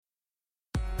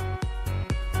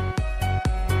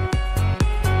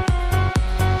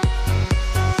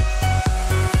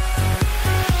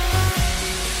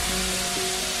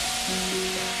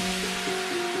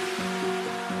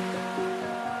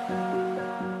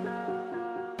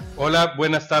Hola,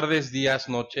 buenas tardes, días,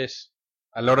 noches,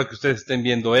 a la hora que ustedes estén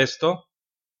viendo esto.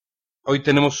 Hoy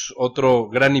tenemos otro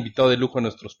gran invitado de lujo en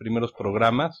nuestros primeros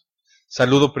programas.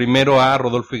 Saludo primero a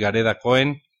Rodolfo Higareda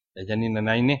Cohen y a Janina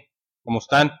Naine. ¿Cómo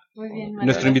están? Muy bien, Mario.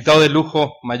 Nuestro invitado de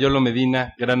lujo, Mayolo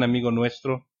Medina, gran amigo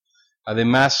nuestro.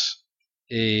 Además,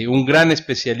 un gran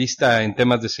especialista en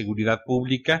temas de seguridad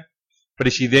pública,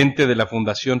 presidente de la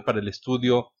Fundación para el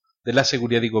Estudio de la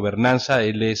Seguridad y Gobernanza.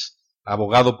 Él es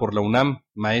abogado por la UNAM,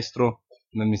 maestro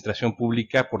en Administración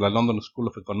Pública por la London School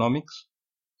of Economics,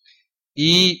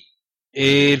 y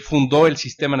él fundó el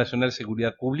Sistema Nacional de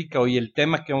Seguridad Pública. Hoy el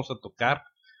tema que vamos a tocar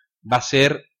va a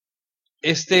ser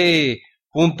este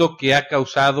punto que ha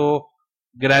causado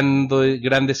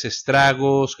grandes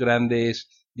estragos,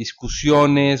 grandes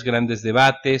discusiones, grandes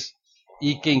debates,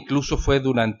 y que incluso fue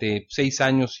durante 6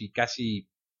 años y casi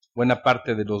buena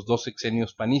parte de los 2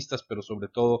 sexenios panistas, pero sobre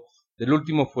todo del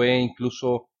último fue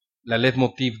incluso la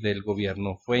leitmotiv del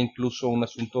gobierno, fue incluso un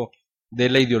asunto de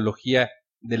la ideología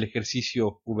del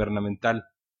ejercicio gubernamental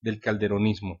del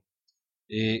calderonismo.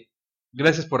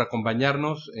 Gracias por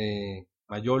acompañarnos,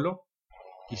 Mayolo.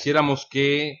 Quisiéramos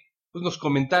que pues, nos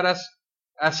comentaras,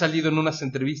 has salido en unas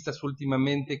entrevistas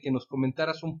últimamente, que nos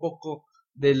comentaras un poco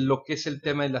de lo que es el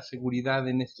tema de la seguridad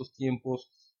en estos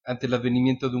tiempos, ante el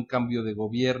advenimiento de un cambio de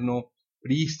gobierno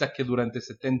priista que durante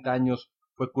 70 años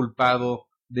fue culpado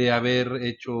de haber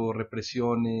hecho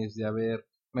represiones, de haber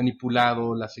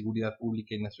manipulado la seguridad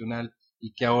pública y nacional,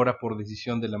 y que ahora por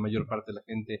decisión de la mayor parte de la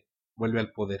gente vuelve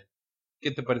al poder. ¿Qué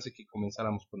te parece que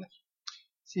comenzáramos con eso?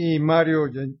 Sí,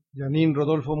 Mario, Janine,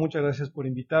 Rodolfo, muchas gracias por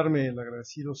invitarme, el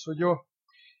agradecido soy yo.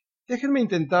 Déjenme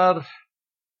intentar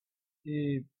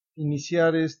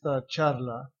iniciar esta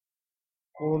charla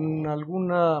con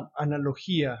alguna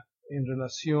analogía en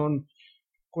relación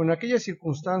con aquella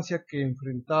circunstancia que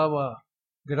enfrentaba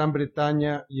Gran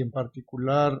Bretaña y en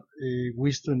particular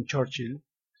Winston Churchill,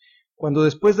 cuando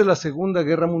después de la Segunda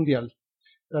Guerra Mundial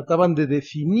trataban de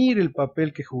definir el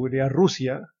papel que jugaría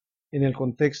Rusia en el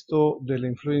contexto de la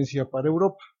influencia para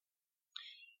Europa.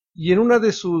 Y en una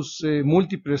de sus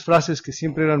múltiples frases que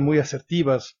siempre eran muy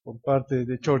asertivas por parte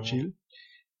de Churchill,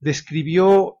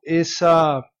 describió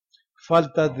esa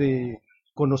falta de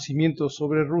conocimiento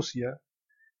sobre Rusia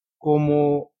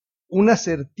como un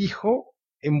acertijo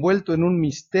envuelto en un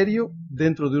misterio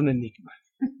dentro de un enigma.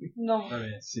 No.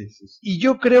 Sí. Y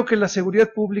yo creo que la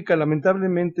seguridad pública,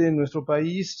 lamentablemente, en nuestro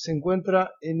país se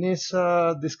encuentra en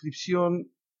esa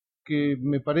descripción que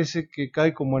me parece que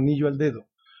cae como anillo al dedo,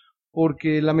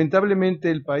 porque lamentablemente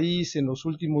el país en los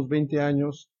últimos 20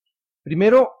 años,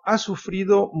 primero ha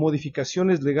sufrido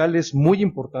modificaciones legales muy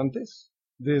importantes,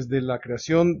 desde la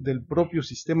creación del propio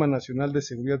Sistema Nacional de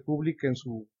Seguridad Pública en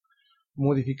su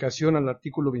modificación al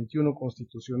artículo 21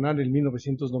 constitucional en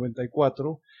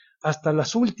 1994, hasta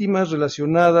las últimas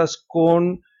relacionadas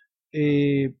con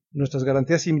nuestras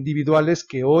garantías individuales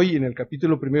que hoy en el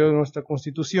capítulo primero de nuestra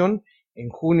Constitución, en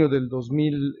junio del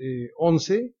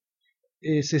 2011,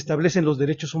 se establecen los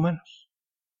derechos humanos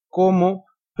como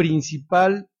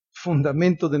principal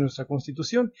fundamento de nuestra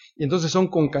Constitución. Y entonces son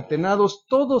concatenados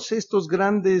todos estos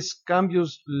grandes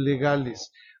cambios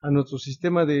legales a nuestro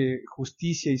sistema de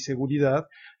justicia y seguridad,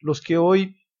 los que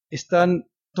hoy están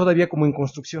todavía como en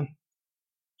construcción.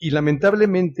 Y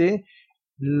lamentablemente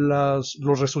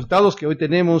los resultados que hoy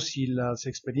tenemos y las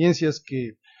experiencias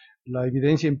que la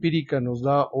evidencia empírica nos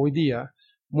da hoy día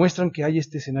muestran que hay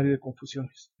este escenario de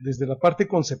confusiones. Desde la parte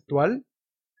conceptual,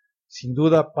 sin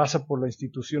duda pasa por la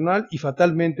institucional y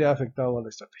fatalmente ha afectado a la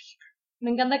estratégica.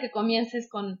 Me encanta que comiences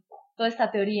con toda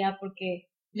esta teoría porque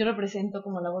yo represento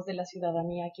como la voz de la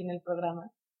ciudadanía aquí en el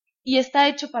programa y está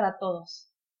hecho para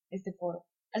todos este foro.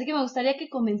 Así que me gustaría que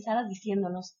comenzaras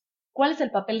diciéndonos cuál es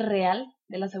el papel real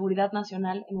de la seguridad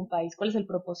nacional en un país, cuál es el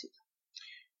propósito.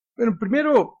 Bueno,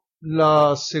 primero,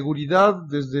 la seguridad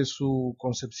desde su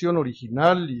concepción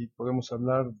original, y podemos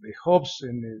hablar de Hobbes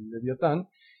en el Leviatán,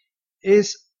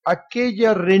 es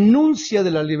aquella renuncia de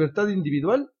la libertad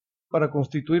individual para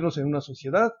constituirnos en una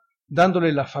sociedad,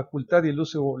 dándole la facultad y el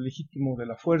uso legítimo de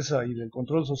la fuerza y del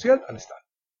control social al Estado.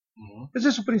 Ese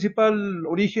es su principal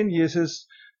origen y ese es,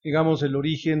 digamos, el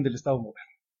origen del Estado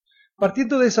moderno.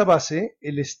 Partiendo de esa base,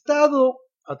 el Estado,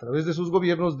 a través de sus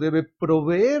gobiernos, debe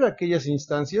proveer aquellas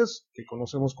instancias que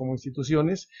conocemos como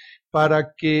instituciones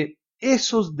para que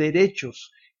esos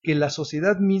derechos que la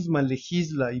sociedad misma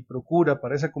legisla y procura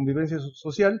para esa convivencia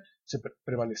social se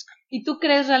prevalezcan. ¿Y tú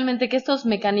crees realmente que estos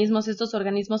mecanismos, estos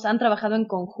organismos han trabajado en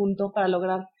conjunto para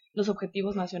lograr los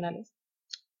objetivos nacionales?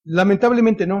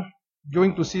 Lamentablemente no. Yo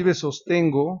inclusive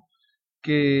sostengo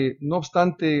que, no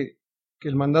obstante que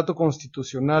el mandato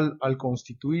constitucional, al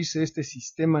constituirse este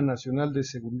Sistema Nacional de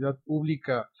Seguridad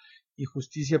Pública y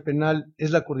Justicia Penal,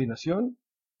 es la coordinación,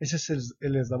 ese es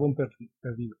el eslabón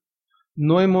perdido.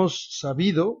 No hemos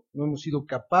sabido, no hemos sido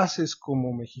capaces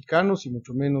como mexicanos y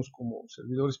mucho menos como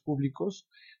servidores públicos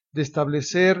de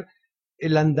establecer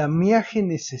el andamiaje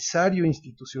necesario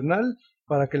institucional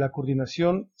para que la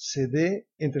coordinación se dé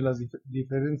entre las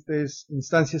diferentes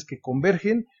instancias que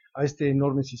convergen a este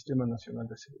enorme Sistema Nacional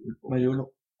de Seguridad Pública.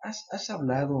 Mayolo, has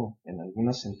hablado en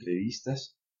algunas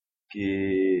entrevistas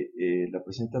que la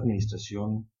presente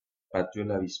administración pateó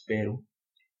el avispero.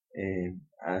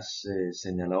 Has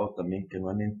señalado también que no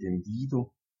han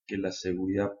entendido que la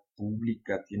seguridad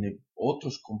pública tiene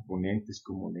otros componentes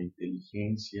como la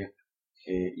inteligencia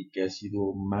y que ha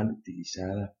sido mal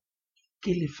utilizada.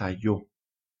 ¿Qué le falló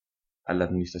a la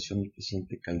administración del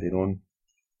presidente Calderón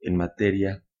en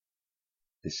materia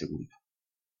de seguridad?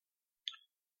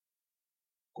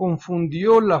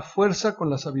 Confundió la fuerza con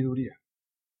la sabiduría.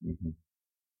 Uh-huh.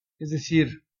 Es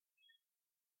decir,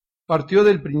 partió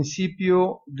del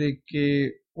principio de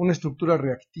que una estructura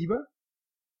reactiva,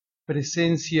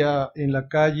 presencia en la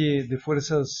calle de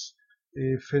fuerzas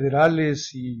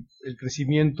federales y el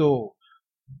crecimiento,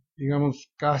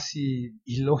 digamos, casi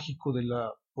ilógico de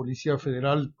la Policía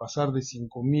Federal, pasar de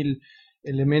 5,000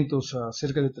 elementos a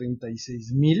cerca de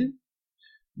 36,000,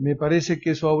 me parece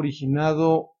que eso ha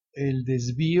originado el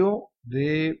desvío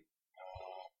de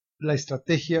la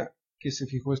estrategia que se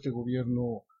fijó este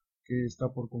gobierno que está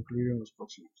por concluir en los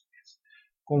próximos días.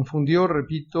 Confundió,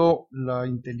 repito, la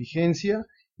inteligencia,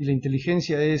 y la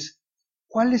inteligencia es,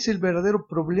 ¿cuál es el verdadero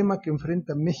problema que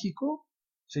enfrenta México?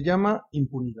 Se llama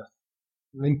impunidad.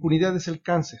 La impunidad es el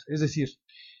cáncer, es decir,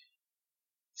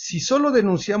 si solo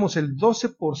denunciamos el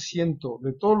 12%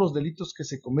 de todos los delitos que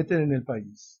se cometen en el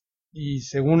país, y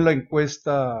según la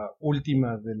encuesta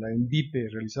última de la ENVIPE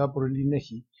realizada por el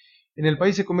INEGI, en el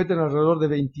país se cometen alrededor de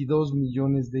 22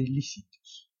 millones de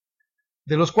ilícitos,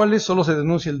 de los cuales solo se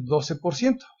denuncia el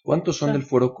 12%. ¿Cuántos son del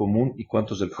fuero común y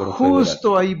cuántos del fuero federal?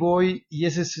 Justo ahí voy, y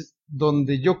ese es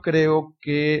donde yo creo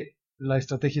que la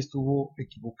estrategia estuvo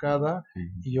equivocada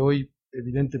y hoy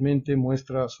evidentemente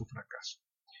muestra su fracaso.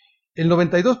 El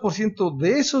 92%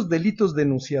 de esos delitos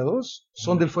denunciados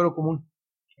son del fuero común,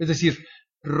 es decir,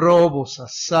 robos,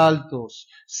 asaltos,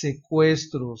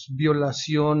 secuestros,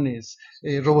 violaciones,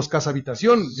 robos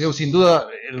casa-habitación. Sin duda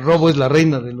el robo es la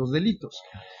reina de los delitos.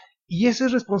 Y esa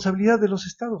es responsabilidad de los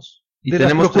estados. Y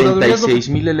tenemos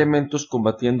 36,000 elementos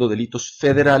combatiendo delitos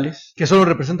federales. Que solo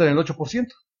representan el 8%.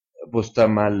 Pues está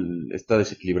mal, está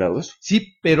desequilibrado eso.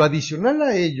 Sí, pero adicional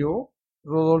a ello,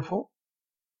 Rodolfo,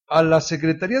 a la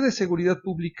Secretaría de Seguridad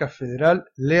Pública Federal,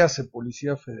 léase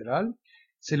Policía Federal,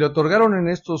 se le otorgaron en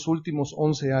estos últimos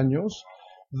 11 años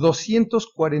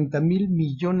 240,000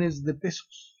 millones de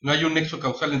pesos. No hay un nexo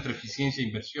causal entre eficiencia e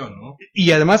inversión, ¿no?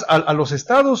 Y además a los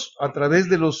estados, a través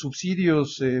de los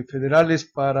subsidios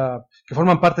federales que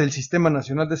forman parte del Sistema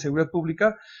Nacional de Seguridad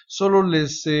Pública, solo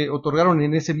les otorgaron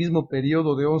en ese mismo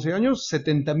periodo de 11 años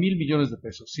 70,000 millones de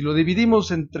pesos. Si lo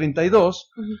dividimos en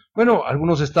 32, bueno, a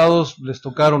algunos estados les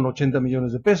tocaron 80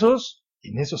 millones de pesos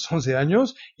en esos 11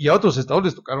 años, y a otros estados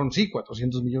les tocaron, sí,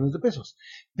 400 millones de pesos.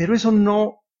 Pero eso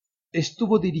no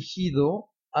estuvo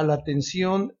dirigido a la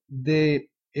atención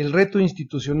de el reto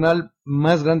institucional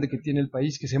más grande que tiene el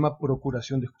país, que se llama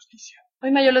Procuración de Justicia.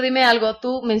 Oye, Mayolo, dime algo.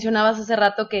 Tú mencionabas hace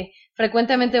rato que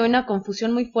frecuentemente hay una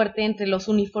confusión muy fuerte entre los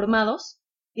uniformados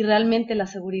y realmente la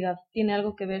seguridad. ¿Tiene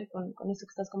algo que ver con eso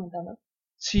que estás comentando?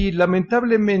 Sí,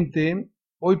 lamentablemente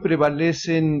hoy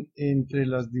prevalecen entre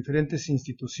las diferentes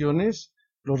instituciones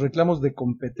los reclamos de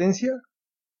competencia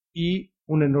y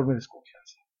una enorme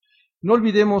desconfianza. No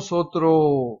olvidemos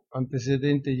otro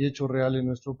antecedente y hecho real en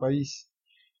nuestro país.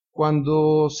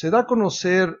 Cuando se da a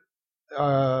conocer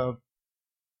a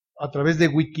través de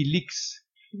Wikileaks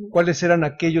cuáles eran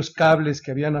aquellos cables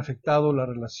que habían afectado la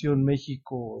relación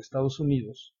México-Estados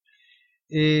Unidos,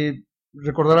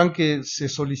 recordarán que se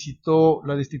solicitó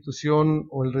la destitución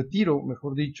o el retiro,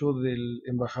 mejor dicho, del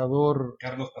embajador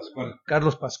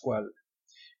Carlos Pascual,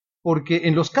 porque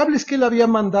en los cables que él había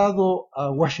mandado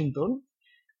a Washington,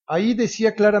 ahí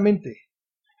decía claramente,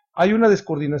 hay una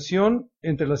descoordinación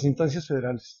entre las instancias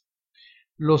federales.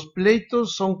 Los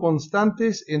pleitos son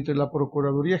constantes entre la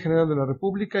Procuraduría General de la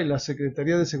República y la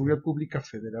Secretaría de Seguridad Pública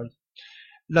Federal.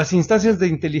 Las instancias de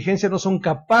inteligencia no son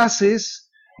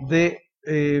capaces de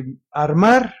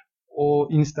armar o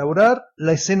instaurar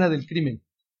la escena del crimen,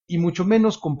 y mucho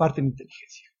menos comparten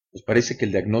inteligencia. Pues parece que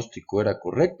el diagnóstico era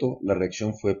correcto, la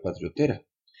reacción fue patriotera.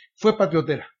 Fue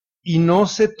patriotera, y no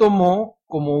se tomó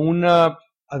como una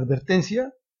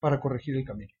advertencia para corregir el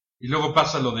camino. Y luego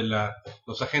pasa lo de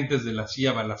los agentes de la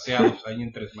CIA balaceados ahí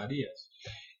en Tres Marías.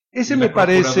 Ese me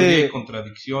parece...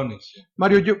 contradicciones.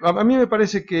 Mario, a mí me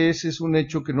parece que ese es un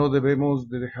hecho que no debemos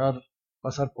de dejar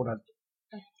pasar por alto.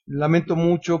 Lamento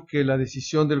mucho que la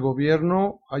decisión del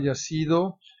gobierno haya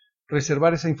sido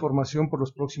reservar esa información por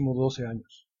los próximos 12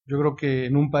 años. Yo creo que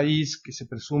en un país que se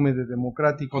presume de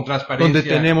democrático, donde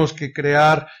tenemos que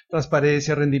crear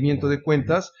transparencia, rendimiento de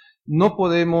cuentas, no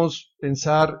podemos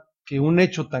pensar que un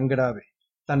hecho tan grave,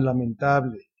 tan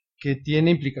lamentable, que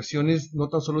tiene implicaciones no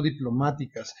tan solo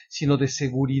diplomáticas, sino de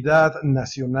seguridad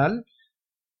nacional,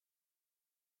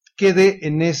 quede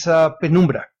en esa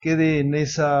penumbra, quede en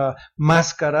esa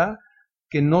máscara,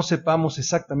 que no sepamos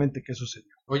exactamente qué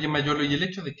sucedió. Oye, Mayolo, y el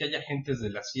hecho de que haya agentes de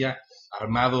la CIA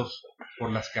armados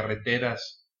por las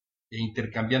carreteras e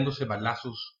intercambiándose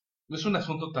balazos, ¿no es un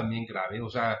asunto también grave? O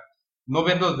sea, no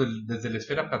verlo desde la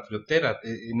esfera patriotera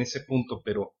en ese punto,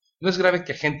 pero ¿no es grave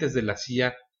que agentes de la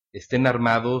CIA estén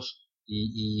armados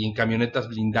y en camionetas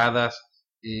blindadas,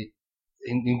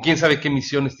 en quién sabe qué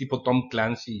misiones tipo Tom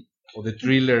Clancy o de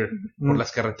Thriller por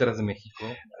las carreteras de México?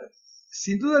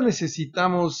 Sin duda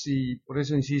necesitamos, y por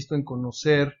eso insisto en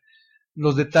conocer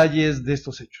los detalles de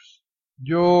estos hechos.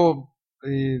 Yo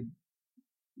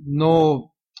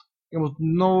no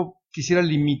quisiera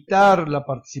limitar la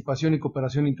participación y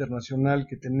cooperación internacional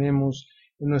que tenemos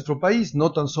en nuestro país.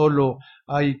 No tan solo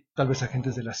hay tal vez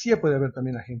agentes de la CIA, puede haber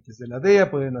también agentes de la DEA,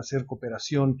 pueden hacer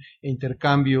cooperación e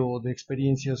intercambio de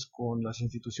experiencias con las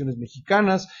instituciones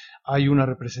mexicanas. Hay una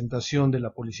representación de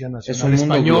la Policía Nacional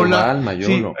Española. Global,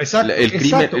 Mayolo. Sí,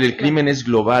 exacto, el crimen es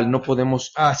global, no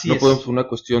podemos una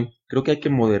cuestión. Creo que hay que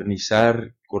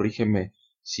modernizar, corrígeme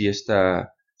si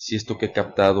esto que he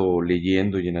captado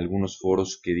leyendo y en algunos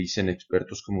foros que dicen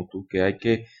expertos como tú, que hay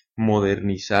que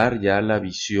modernizar ya la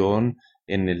visión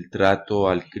en el trato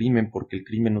al crimen, porque el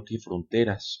crimen no tiene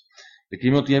fronteras. El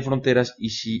crimen no tiene fronteras y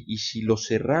si lo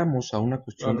cerramos a una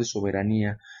cuestión de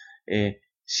soberanía,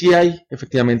 sí hay,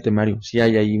 efectivamente, Mario, sí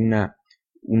hay ahí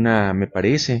me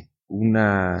parece,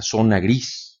 una zona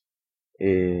gris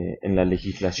en la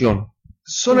legislación.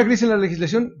 Zona gris en la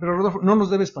legislación, pero Rodolfo, no nos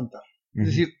debe espantar. Es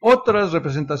decir, otras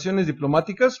representaciones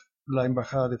diplomáticas, la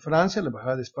Embajada de Francia, la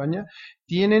Embajada de España,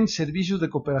 tienen servicios de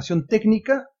cooperación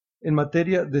técnica en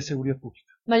materia de seguridad pública.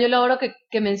 Mayolo, ahora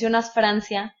que mencionas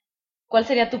Francia, ¿cuál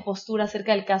sería tu postura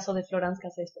acerca del caso de Florence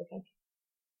Cassés, por ejemplo?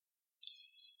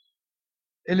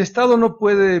 El Estado no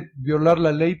puede violar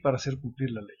la ley para hacer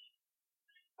cumplir la ley.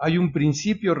 Hay un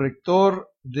principio rector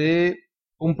de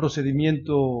un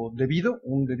procedimiento debido,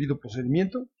 un debido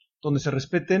procedimiento, donde se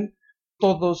respeten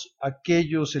todos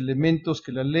aquellos elementos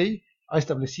que la ley ha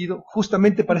establecido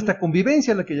justamente para esta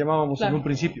convivencia a la que llamábamos en un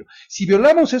principio. Si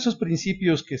violamos esos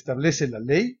principios que establece la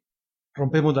ley,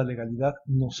 rompemos la legalidad.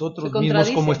 Nosotros mismos,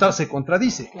 como Estado, se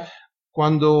contradice. Claro.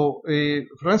 Cuando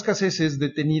Florence Cassés es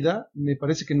detenida, me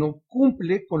parece que no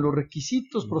cumple con los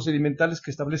requisitos procedimentales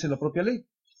que establece la propia ley,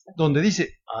 donde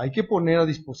dice, hay que poner a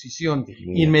disposición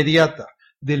inmediata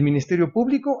del Ministerio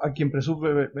Público a quien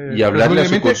presume... y hablarle a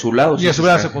su consulado. Y a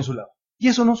su consulado. Y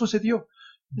eso no sucedió.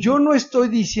 Yo no estoy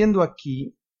diciendo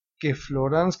aquí que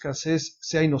Florence Cassés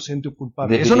sea inocente o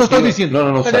culpable. Eso no estoy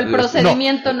diciendo. Pero el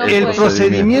procedimiento no fue. El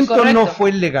procedimiento no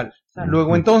fue legal. Claro.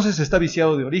 Luego entonces está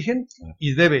viciado de origen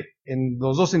y debe, en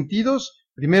los dos sentidos,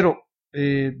 primero,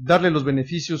 darle los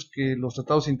beneficios que los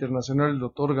tratados internacionales le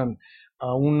otorgan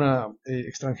a una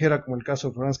extranjera como el caso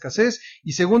de Florence Cassés,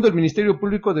 y segundo, el Ministerio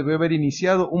Público debe haber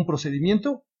iniciado un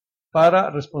procedimiento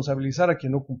para responsabilizar a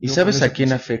quien no cumplió. ¿Y sabes a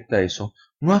quién afecta eso?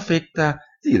 No afecta,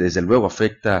 sí, desde luego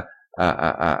afecta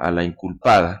a la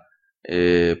inculpada,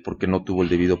 porque no tuvo el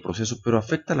debido proceso, pero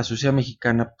afecta a la sociedad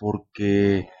mexicana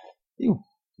porque,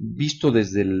 visto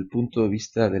desde el punto de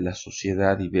vista de la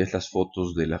sociedad y ves las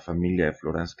fotos de la familia de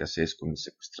Florence Cassés con el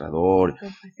secuestrador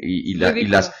y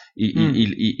las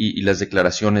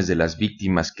declaraciones de las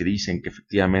víctimas que dicen que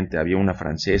efectivamente había una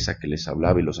francesa que les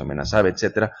hablaba y los amenazaba,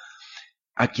 etcétera,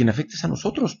 a quien afecta es a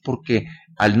nosotros, porque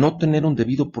al no tener un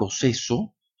debido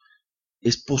proceso,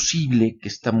 es posible que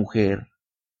esta mujer,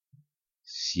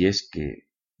 si es que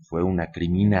fue una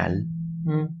criminal,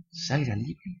 salga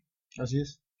libre. Así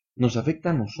es. Nos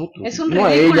afecta a nosotros. Es un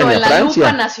ridículo en la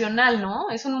lupa nacional, ¿no?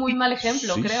 Es un muy mal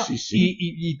ejemplo, creo. Sí.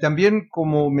 Y también,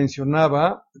 como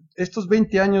mencionaba, estos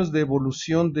 20 años de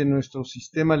evolución de nuestro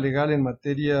sistema legal en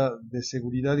materia de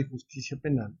seguridad y justicia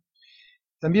penal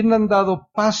también han dado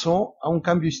paso a un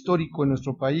cambio histórico en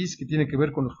nuestro país que tiene que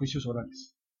ver con los juicios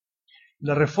orales.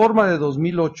 La reforma de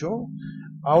 2008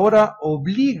 ahora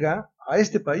obliga a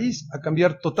este país a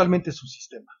cambiar totalmente su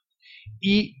sistema.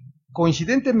 Y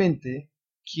coincidentemente,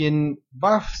 quien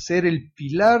va a ser el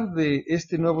pilar de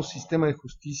este nuevo sistema de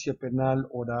justicia penal,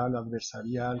 oral,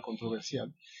 adversarial,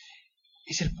 controversial,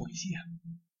 es el policía.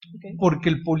 Okay. Porque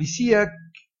el policía,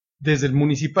 desde el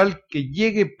municipal que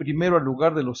llegue primero al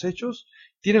lugar de los hechos,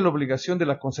 tiene la obligación de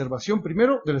la conservación,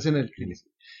 primero, de la escena del crimen.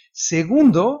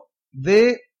 Segundo,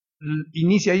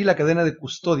 inicia ahí la cadena de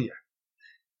custodia.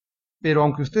 Pero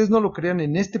aunque ustedes no lo crean,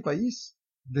 en este país,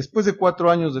 después de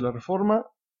 4 años de la reforma,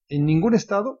 en ningún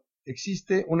estado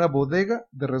existe una bodega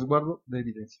de resguardo de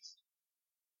evidencias.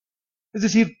 Es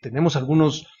decir, tenemos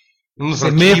algunos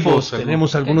CEMEFOS,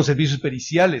 tenemos algunos servicios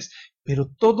periciales,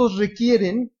 pero todos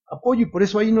requieren apoyo y por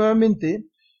eso ahí nuevamente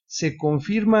se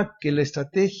confirma que la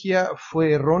estrategia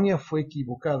fue errónea, fue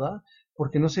equivocada,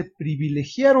 porque no se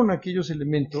privilegiaron aquellos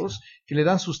elementos que le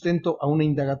dan sustento a una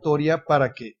indagatoria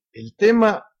para que el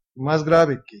tema más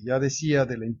grave que ya decía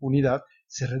de la impunidad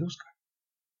se reduzca.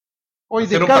 Hoy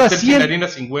de cada 100,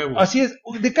 sin huevo. así es,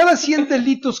 de cada 100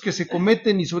 delitos que se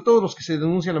cometen y sobre todo los que se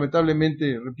denuncian,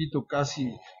 lamentablemente, repito,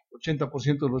 casi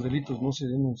 80% de los delitos no se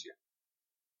denuncian,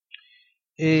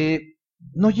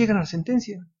 no llegan a la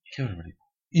sentencia. Qué barbaridad.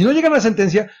 Y no llegan a la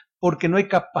sentencia porque no hay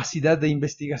capacidad de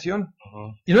investigación.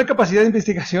 Y no hay capacidad de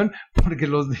investigación porque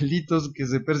los delitos que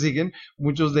se persiguen,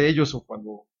 muchos de ellos, o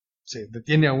cuando se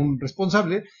detiene a un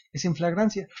responsable, es en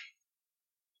flagrancia.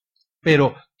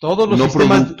 Pero todos los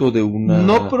sistemas...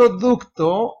 No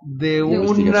producto de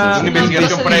una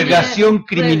investigación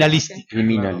criminalística.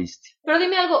 Pero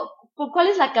dime algo, ¿cuál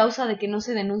es la causa de que no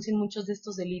se denuncien muchos de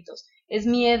estos delitos? ¿Es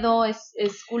miedo? ¿Es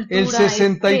cultura? ¿Es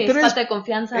falta de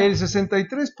confianza? El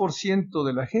 63%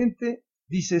 de la gente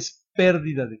dice es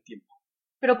pérdida de tiempo.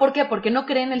 ¿Pero por qué? ¿Porque no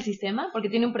cree en el sistema? ¿Porque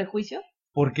tiene un prejuicio?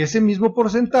 Porque ese mismo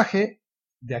porcentaje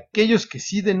de aquellos que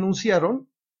sí denunciaron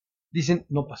dicen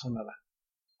no pasó nada.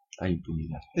 Hay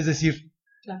impunidad. Es decir,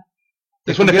 claro,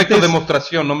 es un efecto de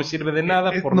demostración, no me sirve de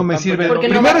nada. No me sirve.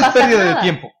 Primero es pérdida de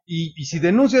tiempo. Y si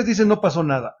denuncias, dices no pasó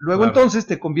nada. Luego entonces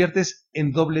te conviertes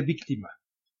en doble víctima.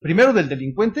 Primero del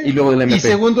delincuente y luego del MP. Y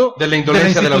segundo de la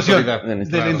indolencia de la autoridad. De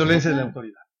la indolencia de la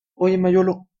autoridad. Oye,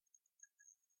 Mayolo,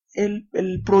 el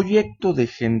proyecto de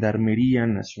Gendarmería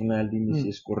Nacional, dime si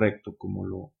es correcto, como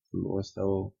lo he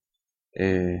estado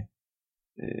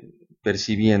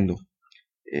percibiendo.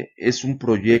 Es un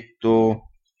proyecto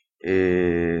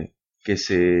que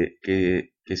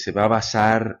se va a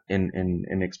basar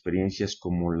en experiencias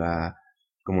como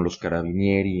los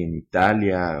Carabinieri en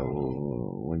Italia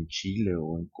o en Chile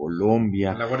o en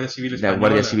Colombia, la Guardia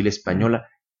Civil Española.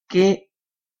 ¿Qué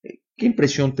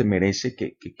impresión te merece,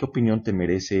 qué opinión te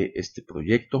merece este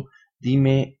proyecto?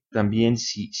 Dime también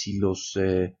si los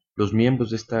miembros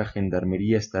de esta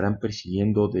gendarmería estarán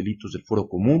persiguiendo delitos del fuero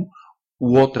común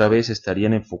u otra vez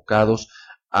estarían enfocados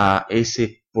a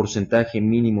ese porcentaje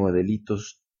mínimo de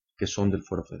delitos que son del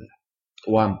fuero federal,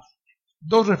 o ambos.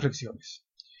 2 reflexiones.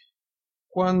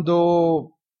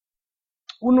 Cuando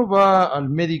uno va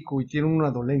al médico y tiene una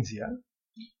dolencia,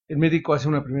 el médico hace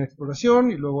una primera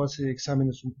exploración y luego hace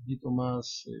exámenes un poquito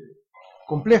más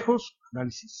complejos,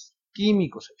 análisis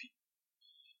químicos, en fin.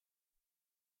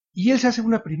 Y él se hace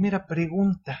una primera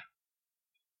pregunta: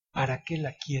 ¿para qué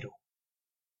la quiero?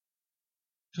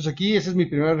 Entonces aquí esa es mi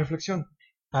primera reflexión.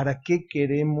 ¿Para qué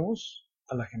queremos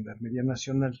a la Gendarmería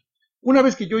Nacional? Una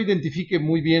vez que yo identifique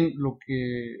muy bien lo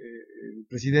que el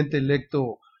presidente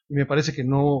electo, y me parece que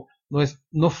no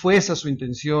fue esa su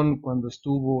intención cuando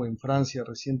estuvo en Francia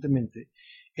recientemente,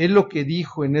 él lo que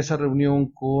dijo en esa reunión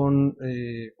con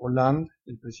Hollande,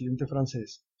 el presidente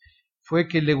francés, fue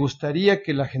que le gustaría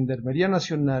que la Gendarmería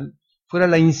Nacional fuera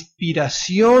la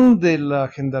inspiración de la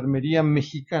Gendarmería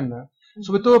mexicana,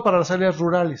 sobre todo para las áreas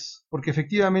rurales, porque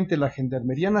efectivamente la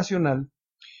Gendarmería Nacional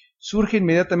surge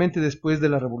inmediatamente después de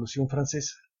la Revolución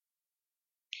Francesa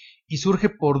y surge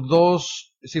por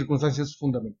 2 circunstancias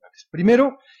fundamentales.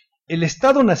 Primero, el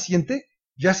Estado naciente,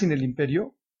 ya sin el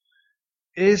imperio,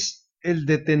 es el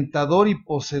detentador y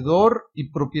poseedor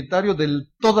y propietario de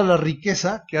toda la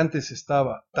riqueza que antes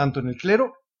estaba tanto en el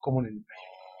clero como en el imperio.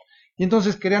 Y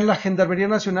entonces crean la Gendarmería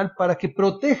Nacional para que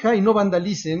proteja y no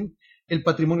vandalicen el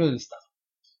patrimonio del Estado.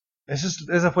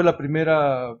 Esa fue la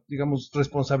primera, digamos,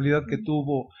 responsabilidad que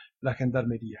tuvo la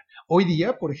Gendarmería. Hoy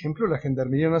día, por ejemplo, la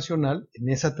Gendarmería Nacional, en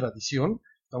esa tradición,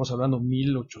 estamos hablando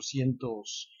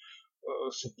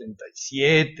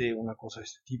 1877, una cosa de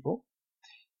este tipo,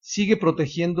 sigue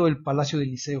protegiendo el Palacio del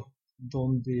Liceo,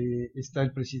 donde está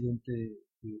el presidente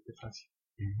de Francia.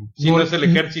 Si no es el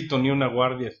ejército ni una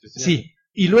guardia especial. Sí.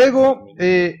 Y luego,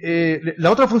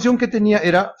 la otra función que tenía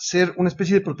era ser una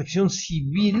especie de protección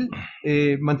civil,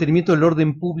 mantenimiento del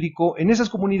orden público en esas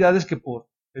comunidades que por,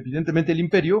 evidentemente, el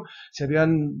imperio se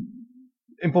habían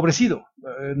empobrecido,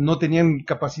 no tenían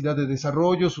capacidad de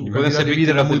desarrollo, su calidad de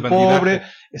vida era muy víctimas del pobre,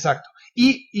 exacto.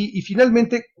 Y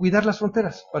finalmente cuidar las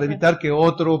fronteras para evitar que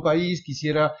otro país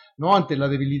quisiera, no, ante la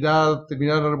debilidad,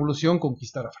 terminar la revolución,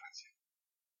 conquistar a Francia.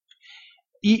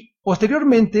 Y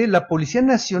posteriormente la Policía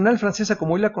Nacional Francesa,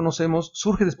 como hoy la conocemos,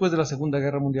 surge después de la Segunda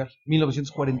Guerra Mundial,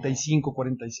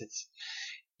 1945-46.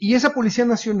 Y esa Policía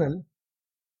Nacional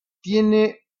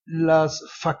tiene las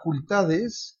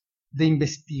facultades de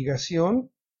investigación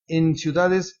en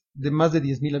ciudades de más de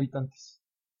 10.000 habitantes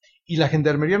y la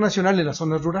Gendarmería Nacional en las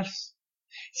zonas rurales.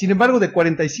 Sin embargo, de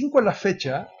 45 a la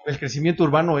fecha, el crecimiento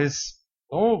urbano es,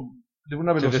 ¿no?, de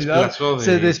una velocidad,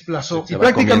 se desplazó se y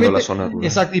va comiendo prácticamente, la zona rural.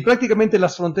 exacto, y prácticamente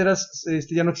las fronteras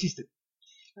ya no existen.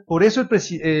 Por eso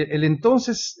el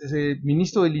entonces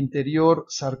ministro del Interior,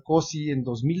 Sarkozy, en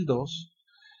 2002,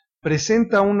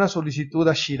 presenta una solicitud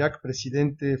a Chirac,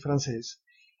 presidente francés,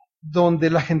 donde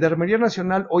la Gendarmería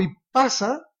Nacional hoy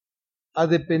pasa a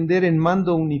depender en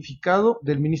mando unificado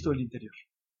del ministro del Interior,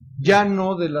 ya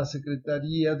no de la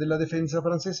Secretaría de la Defensa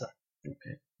francesa.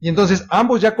 Okay. Y entonces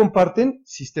ambos ya comparten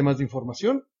sistemas de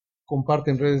información,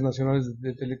 comparten redes nacionales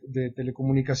de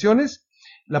telecomunicaciones.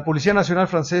 La Policía Nacional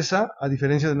Francesa, a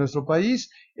diferencia de nuestro país,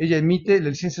 ella emite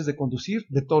licencias de conducir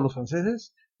de todos los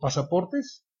franceses,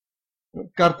 pasaportes,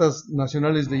 cartas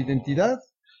nacionales de identidad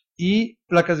y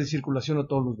placas de circulación a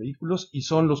todos los vehículos, y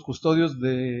son los custodios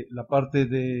de la parte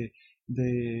de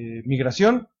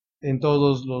migración en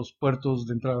todos los puertos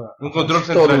de entrada. Un control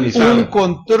centralizado. Un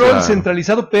control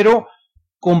centralizado, pero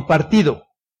compartido.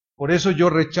 Por eso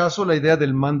yo rechazo la idea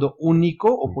del mando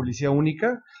único o policía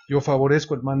única. Yo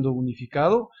favorezco el mando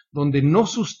unificado, donde no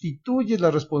sustituye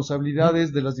las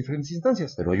responsabilidades de las diferentes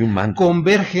instancias. Pero hay un mando.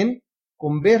 Convergen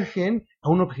a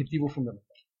un objetivo fundamental.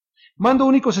 Mando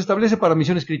único se establece para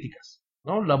misiones críticas,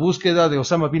 ¿no? La búsqueda de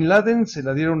Osama Bin Laden se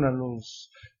la dieron a los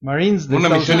Marines de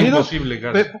Estados Unidos. Una misión imposible,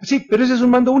 sí, pero ese es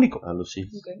un mando único. A los sí.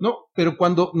 Okay. No, pero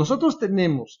cuando nosotros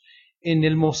tenemos en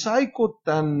el mosaico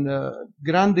tan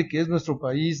grande que es nuestro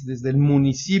país, desde el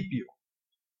municipio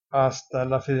hasta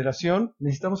la federación,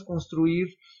 necesitamos construir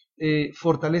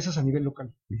fortalezas a nivel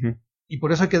local. Y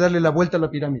por eso hay que darle la vuelta a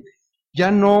la pirámide. Ya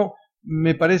no,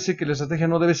 me parece que la estrategia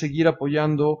no debe seguir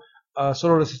apoyando a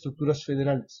solo las estructuras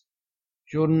federales.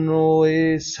 Yo no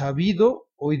he sabido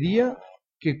hoy día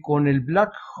que con el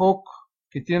Black Hawk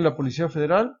que tiene la Policía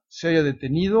Federal se haya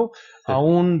detenido a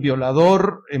un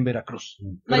violador en Veracruz.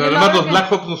 Pero además los Black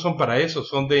Hawks no son para eso,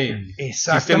 son de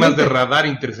sistemas de radar,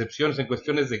 intercepciones en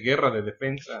cuestiones de guerra, de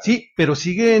defensa. Sí, pero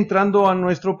sigue entrando a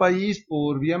nuestro país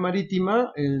por vía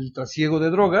marítima el trasiego de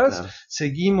drogas. Claro.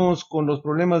 Seguimos con los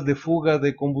problemas de fuga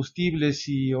de combustibles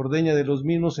y ordeña de los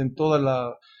mismos en toda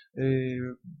la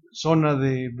zona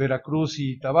de Veracruz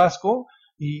y Tabasco,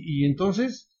 y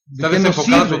entonces está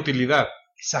desenfocada su utilidad.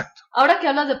 Exacto. Ahora que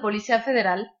hablas de Policía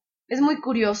Federal, es muy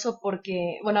curioso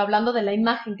porque, bueno, hablando de la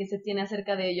imagen que se tiene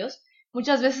acerca de ellos,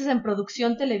 muchas veces en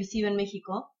producción televisiva en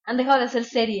México han dejado de hacer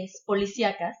series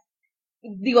policíacas,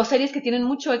 digo, series que tienen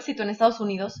mucho éxito en Estados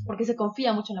Unidos porque se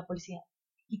confía mucho en la policía.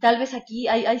 Y tal vez aquí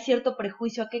hay cierto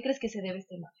prejuicio. ¿A qué crees que se debe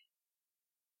este imagen?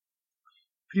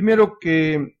 Primero,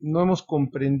 que no hemos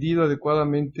comprendido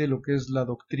adecuadamente lo que es la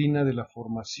doctrina de la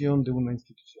formación de una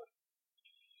institución.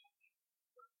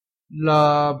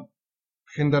 La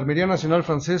Gendarmería Nacional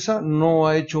Francesa no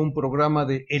ha hecho un programa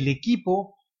de el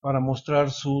equipo para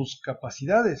mostrar sus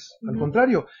capacidades. Al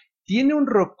contrario, tiene un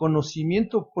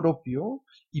reconocimiento propio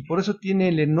y por eso tiene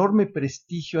el enorme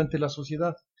prestigio ante la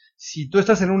sociedad. Si tú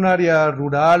estás en un área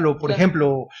rural o, por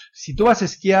ejemplo, si tú vas a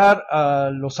esquiar a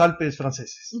los Alpes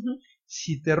franceses,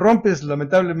 si te rompes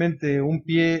lamentablemente un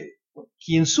pie,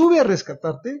 quien sube a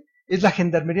rescatarte es la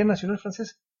Gendarmería Nacional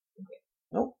Francesa,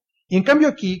 ¿no? Y en cambio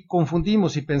aquí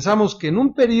confundimos y pensamos que en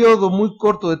un periodo muy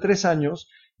corto de 3 años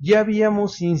ya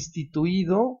habíamos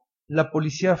instituido la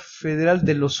Policía Federal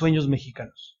de los sueños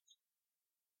mexicanos.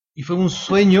 Y fue un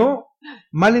sueño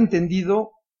mal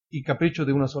entendido y capricho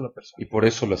de una sola persona. Y por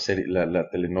eso la serie, la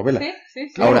telenovela. Sí.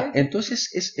 Ahora, entonces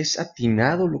es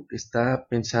atinado lo que está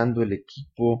pensando el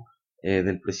equipo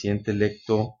del presidente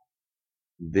electo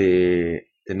de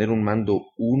tener un mando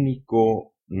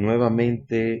único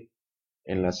nuevamente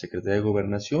en la Secretaría de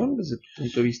Gobernación. Desde tu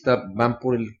punto de vista, ¿van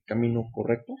por el camino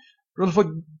correcto?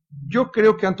 Rodolfo, yo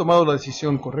creo que han tomado la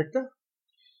decisión correcta.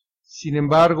 Sin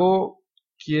embargo,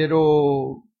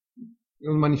 quiero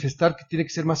manifestar que tiene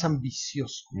que ser más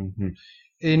ambicioso.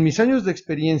 En mis años de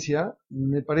experiencia,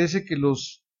 me parece que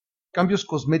los cambios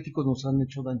cosméticos nos han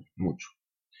hecho daño. Mucho.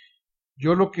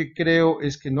 Yo lo que creo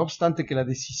es que no obstante que la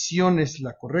decisión es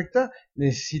la correcta,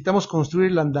 necesitamos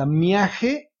construir el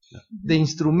andamiaje de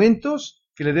instrumentos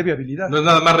que le dé viabilidad. No es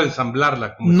nada más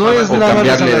reensamblarla. Como No estaba es O nada más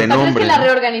cambiarle de ¿Crees nombre. que la ¿no?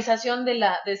 reorganización del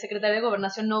Secretaría de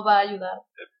Gobernación no va a ayudar?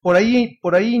 Por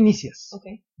ahí inicias. Ok.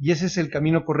 Y ese es el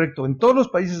camino correcto. En todos los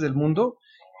países del mundo,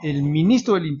 el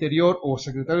ministro del Interior o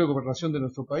secretario de Gobernación de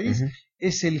nuestro país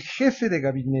es el jefe de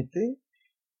gabinete,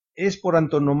 es por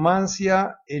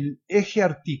antonomasia el eje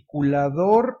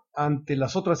articulador ante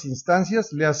las otras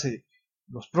instancias, le hace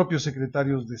los propios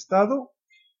secretarios de Estado,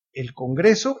 el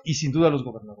Congreso y sin duda los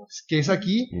gobernadores, que es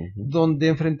aquí donde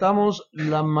enfrentamos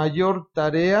la mayor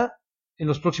tarea en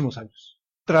los próximos años,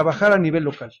 trabajar a nivel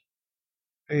local.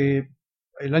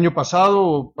 El año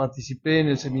pasado participé en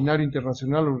el seminario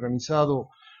internacional organizado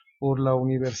por la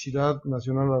Universidad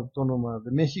Nacional Autónoma de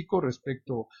México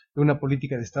respecto de una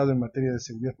política de Estado en materia de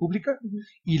seguridad pública,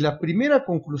 y la primera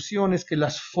conclusión es que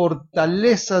las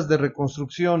fortalezas de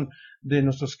reconstrucción de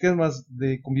nuestros esquemas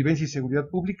de convivencia y seguridad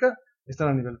pública están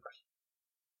a nivel local.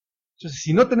 Entonces,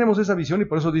 si no tenemos esa visión, y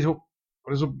por eso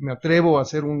me atrevo a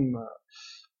hacer una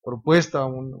propuesta,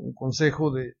 un consejo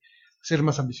de ser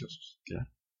más ambiciosos. Claro.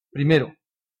 Primero,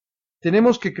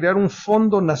 tenemos que crear un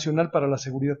Fondo Nacional para la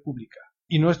Seguridad Pública,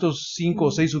 y no estos 5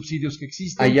 o 6 subsidios que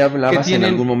existen. Ahí hablabas que tienen...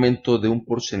 en algún momento de un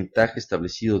porcentaje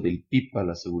establecido del PIB a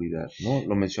la seguridad, ¿no?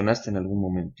 Lo mencionaste en algún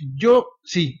momento. Yo,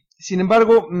 sí. Sin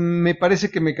embargo, me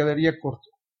parece que me quedaría corto.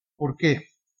 ¿Por qué?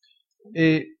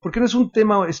 Porque no es un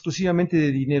tema exclusivamente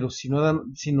de dinero,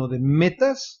 sino de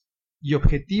metas y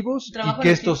objetivos. Trabajo y que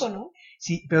en estos, equipo, ¿no?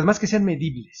 Sí, pero además que sean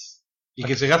medibles. Y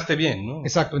que se gaste bien, ¿no?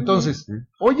 Exacto. Entonces,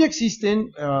 hoy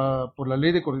existen, por la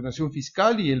Ley de Coordinación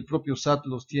Fiscal, y el propio SAT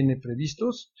los tiene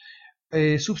previstos,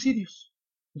 subsidios.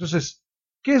 Entonces,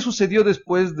 ¿qué sucedió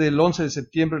después del 11 de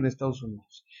septiembre en Estados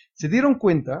Unidos? Se dieron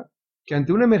cuenta que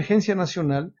ante una emergencia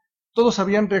nacional, todos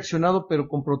habían reaccionado, pero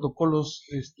con protocolos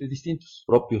distintos.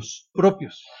 Propios.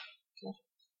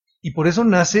 Y por eso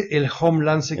nace el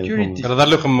Homeland Security. Para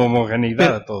darle como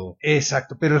homogeneidad a todo.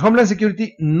 Exacto, pero el Homeland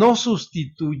Security no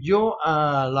sustituyó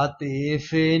al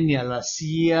ATF, ni a la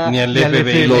CIA, Ni al al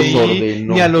FBI, los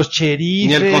ordenó. ni a los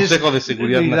sheriffes, Ni al Consejo de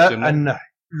Seguridad Nacional.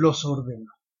 Los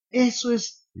ordenó. Eso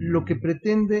es lo que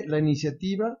pretende la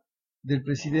iniciativa del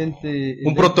presidente.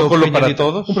 ¿Un protocolo para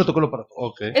todos? Un protocolo para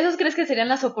todos. Okay. ¿Esos crees que serían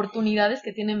las oportunidades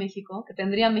que tiene México, que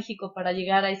tendría México para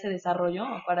llegar a ese desarrollo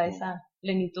o para esa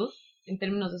plenitud en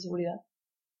términos de seguridad?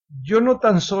 Yo no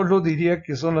tan solo diría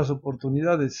que son las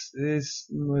oportunidades, es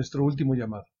nuestro último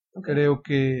llamado. Okay. Creo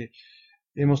que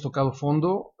hemos tocado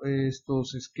fondo,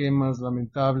 estos esquemas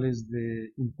lamentables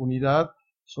de impunidad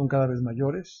son cada vez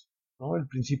mayores, ¿no? El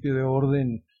principio de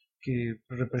orden que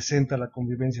representa la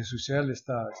convivencia social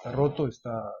está roto,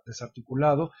 está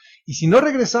desarticulado, y si no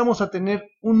regresamos a tener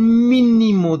un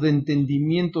mínimo de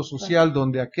entendimiento social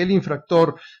donde aquel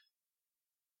infractor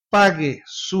pague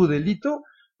su delito,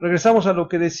 regresamos a lo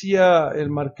que decía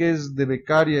el marqués de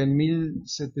Beccaria en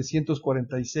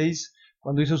 1746,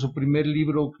 cuando hizo su primer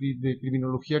libro de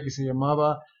criminología que se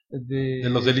llamaba de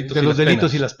los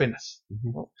delitos y las penas.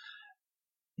 ¿No?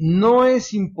 No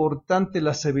es importante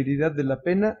la severidad de la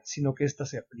pena, sino que ésta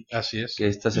se aplique. Así es.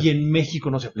 Y en México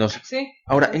no se aplica. No sé. Sí.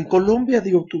 Ahora, en Colombia,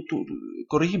 digo, tú,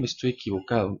 corrígeme, estoy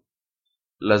equivocado.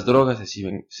 Las drogas se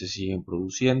siguen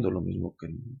produciendo, lo mismo que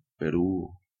en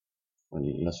Perú,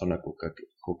 en la zona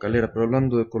cocalera. Pero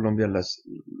hablando de Colombia, las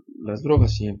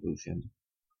drogas siguen produciendo.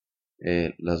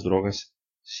 Las drogas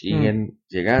siguen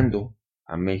llegando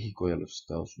a México y a los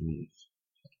Estados Unidos.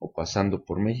 O pasando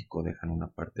por México, dejan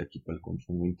una parte aquí para el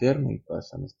consumo interno y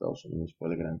pasan a Estados Unidos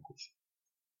por el gran curso.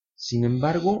 Sin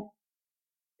embargo,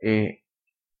 ¿qué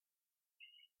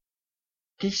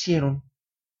hicieron?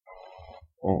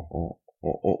 O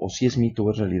si es mito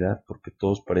o es realidad, porque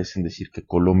todos parecen decir que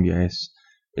Colombia es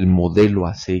el modelo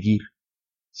a seguir.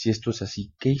 Si esto es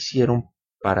así, ¿qué hicieron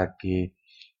para que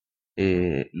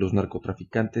los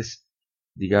narcotraficantes,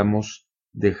 digamos,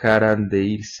 dejaran de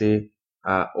irse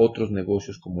a otros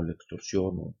negocios como la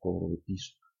extorsión o el cobro de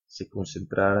piso, se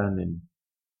concentraran en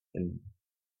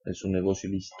su negocio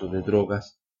ilícito de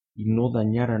drogas y no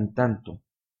dañaran tanto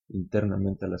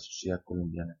internamente a la sociedad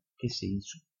colombiana? ¿Qué se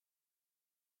hizo?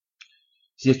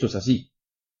 Si esto es así.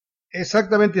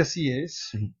 Exactamente así es.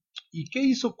 ¿Y qué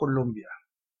hizo Colombia?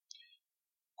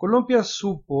 Colombia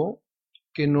supo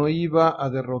que no iba a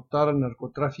derrotar al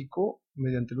narcotráfico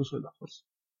mediante el uso de la fuerza,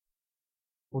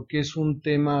 porque es un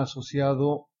tema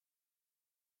asociado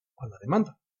a la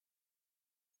demanda.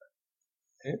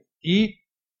 Y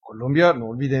Colombia, no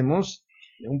olvidemos,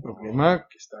 tiene un problema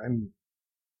que está en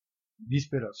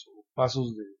vísperas o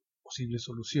pasos de posible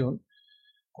solución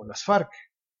con las FARC.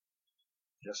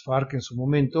 Las FARC en su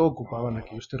momento ocupaban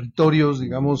aquellos territorios,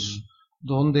 digamos,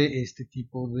 donde este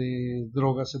tipo de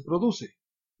droga se produce.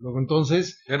 Luego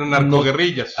entonces... Eran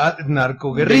narcoguerrillas.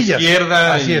 Narcoguerrillas. De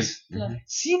izquierda. Así y es. Claro.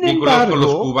 Sin vinculados embargo... con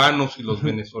los cubanos y los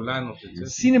venezolanos, etc.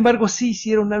 Sin embargo, sí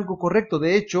hicieron algo correcto.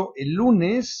 De hecho, el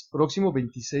lunes, próximo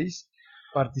 26,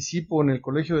 participo en el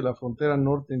Colegio de la Frontera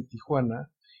Norte en Tijuana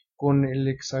con el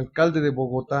exalcalde de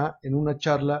Bogotá en una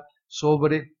charla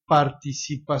sobre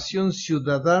participación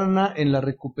ciudadana en la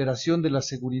recuperación de la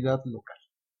seguridad local.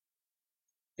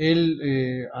 Él,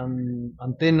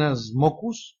 Antenas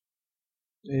Mocus,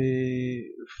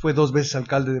 fue 2 veces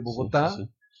alcalde de Bogotá, Sí.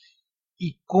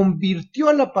 y convirtió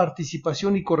a la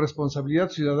participación y corresponsabilidad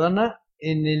ciudadana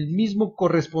en el mismo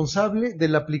corresponsable de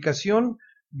la aplicación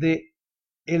de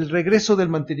el regreso del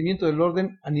mantenimiento del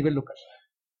orden a nivel local.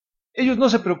 Ellos no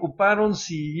se preocuparon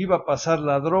si iba a pasar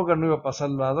la droga, no iba a pasar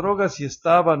la droga, si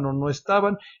estaban o no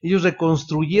estaban. Ellos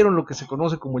reconstruyeron lo que se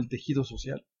conoce como el tejido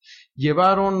social.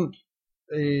 Llevaron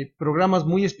programas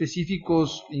muy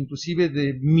específicos, inclusive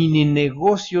de mini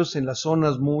negocios en las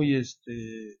zonas muy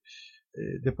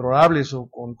deplorables o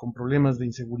con problemas de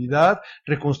inseguridad.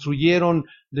 Reconstruyeron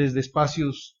desde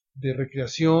espacios de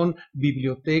recreación,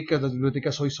 bibliotecas. Las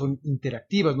bibliotecas hoy son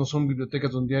interactivas, no son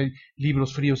bibliotecas donde hay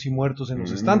libros fríos y muertos en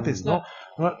los estantes, ¿no?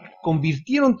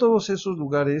 Convirtieron todos esos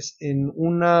lugares en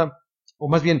o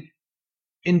más bien,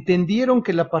 entendieron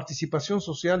que la participación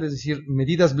social, es decir,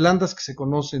 medidas blandas que se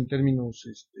conocen en términos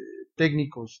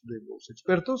técnicos de los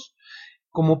expertos,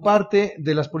 como parte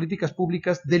de las políticas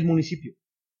públicas del municipio.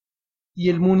 Y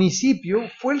el municipio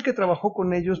fue el que trabajó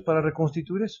con ellos para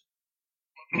reconstituir eso.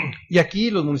 Y aquí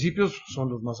los municipios son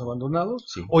los más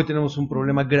abandonados. Sí. Hoy tenemos un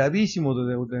problema gravísimo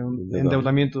de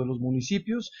endeudamiento de los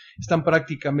municipios. Están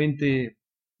prácticamente,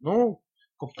 ¿no?,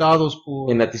 cooptados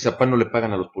por... En Atizapán no le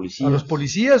pagan a los policías. A los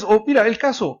policías. O mira, el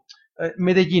caso,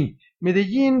 Medellín.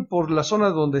 Medellín, por la zona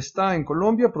donde está en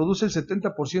Colombia, produce el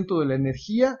 70% de la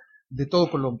energía de todo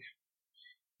Colombia.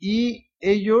 Y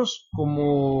ellos,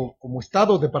 como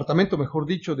estado, departamento, mejor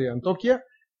dicho, de Antioquia,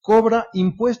 cobra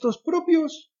impuestos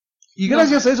propios. Y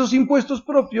gracias a esos impuestos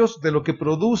propios, de lo que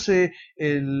produce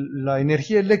la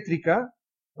energía eléctrica,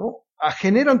 ¿no?,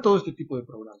 generan todo este tipo de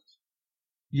programas.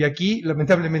 Y aquí,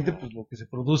 lamentablemente, pues lo que se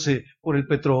produce por el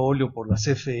petróleo, por la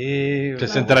CFE... Se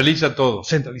centraliza todo.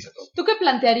 Centraliza todo. ¿Tú qué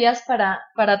plantearías para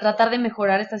tratar de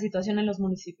mejorar esta situación en los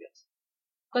municipios?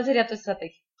 ¿Cuál sería tu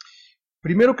estrategia?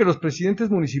 Primero, que los presidentes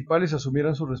municipales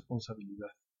asumieran su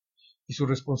responsabilidad. Y su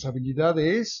responsabilidad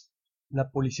es la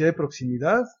policía de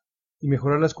proximidad y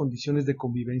mejorar las condiciones de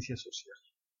convivencia social.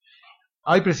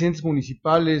 Hay presidentes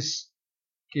municipales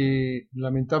que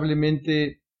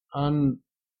lamentablemente han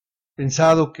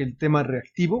pensado que el tema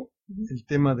reactivo, el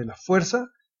tema de la fuerza,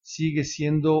 sigue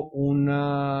siendo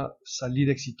una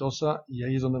salida exitosa, y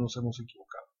ahí es donde nos hemos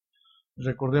equivocado.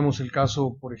 Recordemos el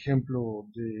caso, por ejemplo,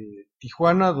 de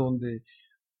Tijuana, donde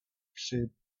se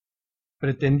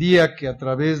pretendía que a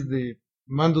través de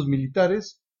mandos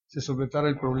militares se solventara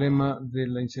el problema de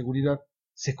la inseguridad.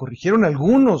 Se corrigieron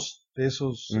algunos de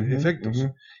esos efectos,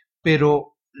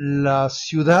 pero la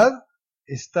ciudad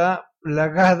está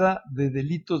plagada de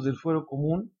delitos del fuero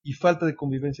común y falta de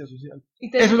convivencia social.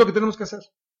 Eso es lo que tenemos que hacer.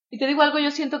 Y te digo algo,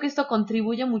 yo siento que esto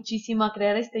contribuye muchísimo a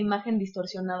crear esta imagen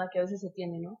distorsionada que a veces se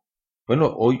tiene, ¿no?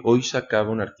 Bueno, hoy sacó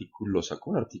un artículo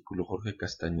Jorge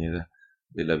Castañeda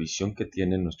de la visión que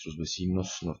tienen nuestros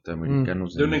vecinos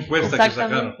norteamericanos de una México. encuesta que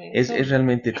sacaron. Es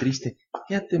realmente triste.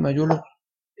 Fíjate, Mayolo,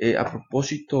 a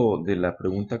propósito de la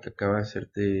pregunta que acaba de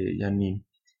hacerte Yanin,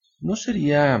 ¿no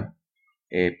sería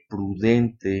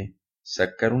prudente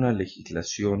sacar una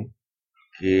legislación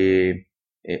que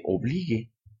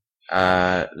obligue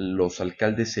a los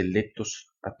alcaldes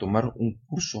electos a tomar un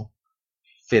curso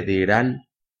federal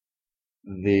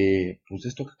de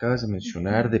esto que acabas de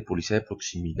mencionar, de policía de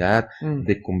proximidad,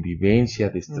 de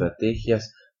convivencia, de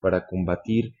estrategias para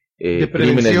combatir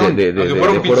crímenes de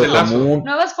fuero común?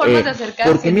 Nuevas formas de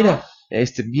acercarse, porque mira,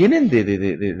 ¿no? Vienen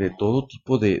de todo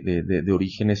tipo de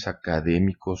orígenes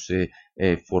académicos,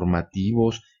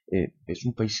 formativos. Es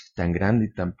un país tan grande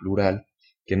y tan plural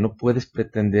que no puedes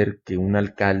pretender que un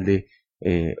alcalde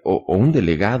o un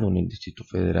delegado en el Distrito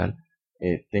Federal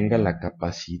tenga la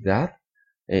capacidad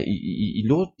y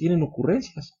luego tienen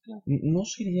ocurrencias. ¿No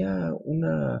sería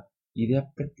una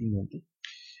idea pertinente?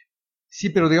 Sí,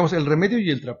 pero digamos, el remedio y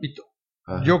el trapito.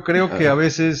 Yo creo que a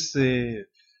veces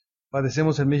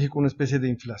padecemos en México una especie de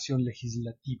inflación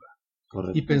legislativa.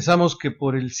 Correcto. Y pensamos que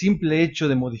por el simple hecho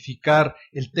de modificar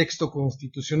el texto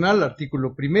constitucional,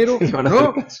 artículo primero,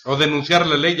 ¿no?, o denunciar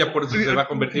la ley, ya por eso se va a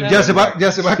convertir ya se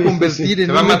va a convertir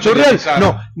en un hecho real.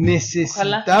 No,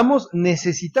 necesitamos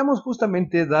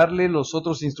justamente darle los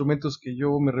otros instrumentos que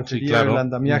yo me refería, el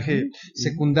andamiaje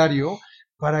secundario,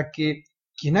 para que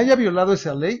quien haya violado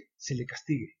esa ley se le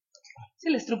castigue. Sí,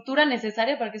 la estructura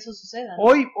necesaria para que eso suceda, ¿no?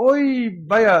 Hoy,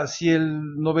 vaya, si el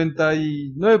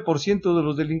 99% de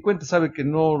los delincuentes sabe que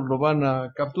no lo van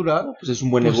a capturar, Pues es un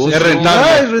buen pues negocio. Es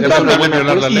rentable. es rentable. Es una buena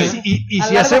violar la ley. Y A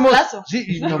si largo hacemos, plazo. sí,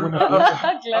 y Una buena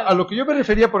plata. Claro. a lo que yo me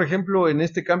refería, por ejemplo, en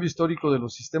este cambio histórico de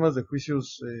los sistemas de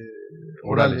juicios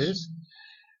orales,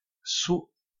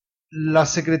 la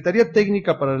Secretaría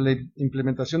Técnica para la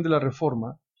Implementación de la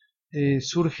Reforma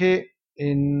surge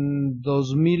en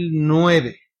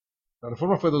 2009. La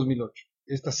reforma fue 2008.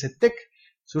 Esta CETEC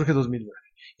surge en 2009.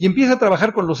 Y empieza a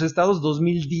trabajar con los estados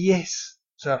 2010.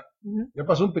 O sea, ya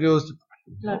pasó un periodo estatal,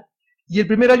 ¿no? Claro. Y el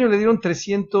primer año le dieron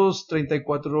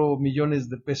 334 millones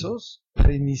de pesos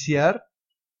para iniciar,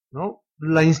 ¿no?,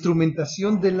 la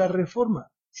instrumentación de la reforma.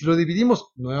 Si lo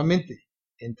dividimos nuevamente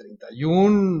en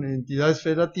 31 entidades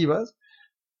federativas,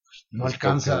 pues no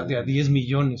alcanza de a 10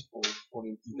 millones por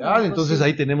entidad. No, Entonces sí.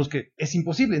 ahí tenemos que, es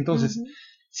imposible. Entonces, Ujú.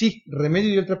 sí,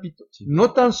 remedio y el trapito.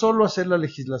 No tan solo hacer la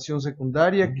legislación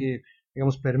secundaria que,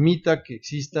 digamos, permita que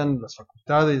existan las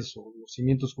facultades o los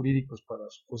cimientos jurídicos para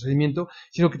su procedimiento,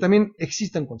 sino que también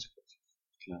existan consecuencias.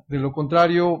 Claro. De lo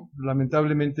contrario,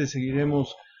 lamentablemente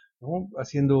seguiremos, ¿no?,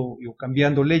 haciendo o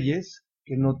cambiando leyes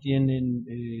que no tienen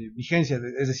vigencia,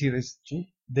 es decir, es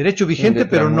derecho vigente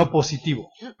pero no positivo.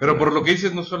 Pero por lo que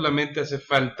dices, no solamente hace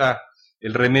falta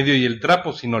el remedio y el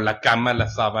trapo, sino la cama,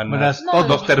 las sábanas, No,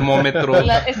 los termómetros,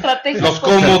 La estrategia los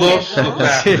cómodos, ¿no? o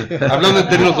sea, hablando en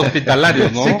términos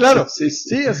hospitalarios, ¿no? Sí, claro. Sí.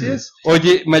 Sí, así es.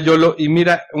 Oye, Mayolo, y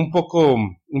mira, un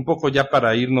poco ya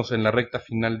para irnos en la recta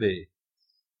final de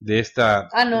esta,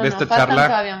 No, de esta faltan charla,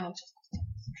 todavía muchos.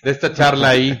 de esta charla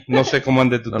ahí, no sé cómo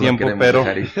ande tu No lo tiempo, queremos pero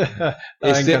dejar ir.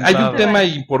 hay Encantado. un tema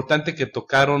importante que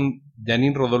tocaron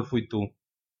Janine, Rodolfo y tú.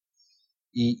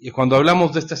 Y cuando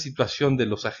hablamos de esta situación de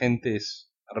los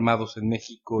agentes armados en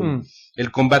México, y el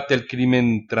combate al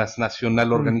crimen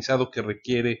transnacional organizado que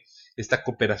requiere esta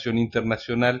cooperación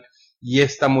internacional y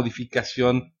esta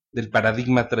modificación del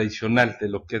paradigma tradicional de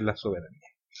lo que es la soberanía.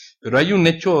 Pero hay un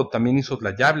hecho también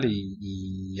insoslayable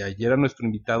y ayer a nuestro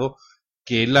invitado,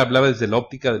 que él hablaba desde la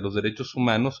óptica de los derechos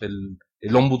humanos,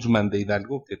 el ombudsman de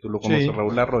Hidalgo, que tú lo conoces, Sí.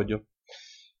 Raúl Arroyo.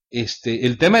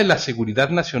 El tema de la seguridad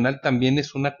nacional también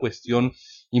es una cuestión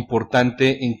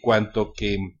importante en cuanto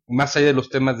que, más allá de los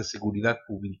temas de seguridad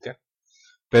pública,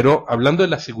 pero hablando de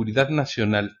la seguridad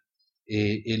nacional,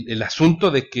 el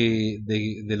asunto de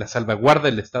la salvaguarda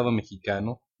del Estado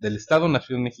mexicano, del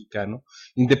Estado-Nación mexicano,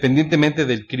 independientemente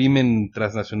del crimen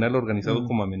transnacional organizado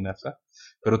como amenaza,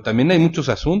 pero también hay muchos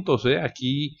asuntos,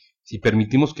 aquí, si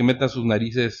permitimos que metan sus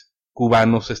narices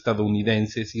cubanos,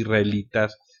 estadounidenses,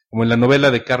 israelitas, como en la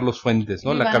novela de Carlos Fuentes,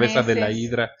 ¿no? La cabeza de la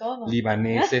hidra, todo.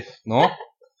 libaneses, ¿no?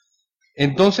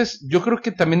 Entonces, yo creo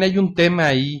que también hay un tema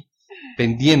ahí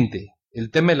pendiente,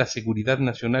 el tema de la seguridad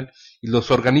nacional y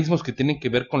los organismos que tienen que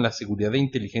ver con la seguridad de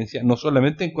inteligencia, no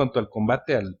solamente en cuanto al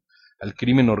combate al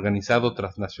crimen organizado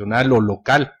transnacional o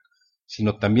local,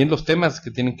 sino también los temas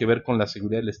que tienen que ver con la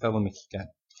seguridad del Estado mexicano.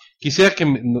 Quisiera que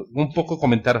un poco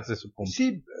comentaras de su punto.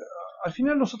 Sí, al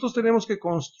final nosotros tenemos que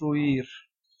construir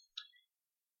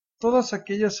todas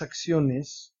aquellas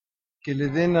acciones que le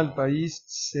den al país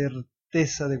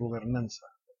certeza de gobernanza.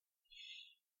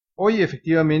 Hoy,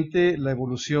 efectivamente, la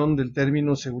evolución del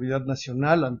término seguridad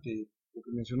nacional, ante lo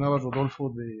que mencionaba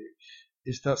Rodolfo de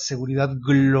esta seguridad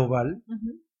global,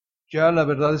 ya la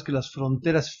verdad es que las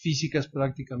fronteras físicas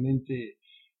prácticamente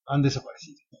han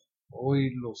desaparecido.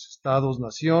 Hoy los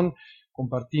estados-nación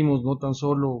compartimos, no tan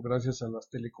solo gracias a las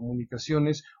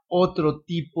telecomunicaciones, otro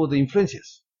tipo de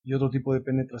influencias y otro tipo de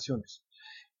penetraciones.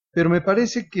 Pero me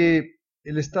parece que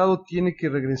el Estado tiene que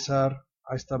regresar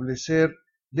a establecer,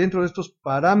 dentro de estos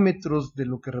parámetros de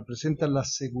lo que representa la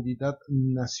seguridad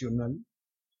nacional,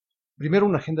 primero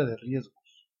una agenda de riesgos.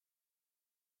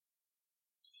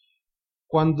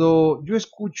 Cuando yo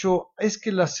escucho, es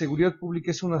que la seguridad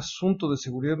pública es un asunto de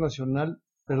seguridad nacional,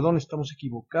 perdón, estamos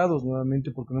equivocados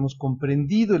nuevamente porque no hemos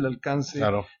comprendido el alcance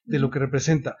de lo que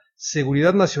representa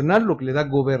seguridad nacional, lo que le da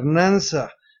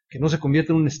gobernanza, que no se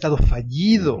convierte en un Estado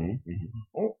fallido,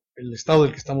 ¿no? El Estado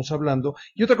del que estamos hablando.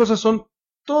 Y otra cosa son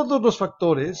todos los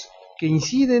factores que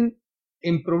inciden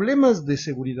en problemas de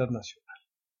seguridad nacional.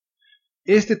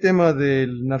 Este tema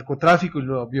del narcotráfico y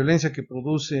la violencia que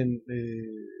producen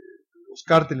los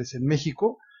cárteles en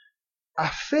México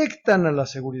afectan a la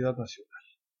seguridad nacional.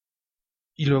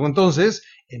 Y luego entonces,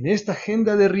 en esta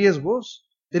agenda de riesgos,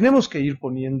 tenemos que ir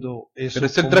poniendo eso. Pero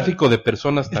es el tráfico de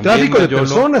personas el también. Tráfico de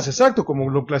personas, exacto, como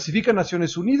lo clasifica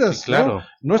Naciones Unidas. Sí, claro.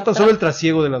 No es tan solo el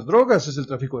trasiego de las drogas, es el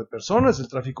tráfico de personas, el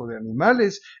tráfico de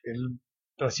animales, el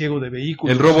trasiego de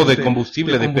vehículos. El robo de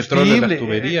combustible, de petróleo de las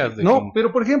tuberías.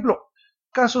 Pero por ejemplo,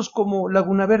 casos como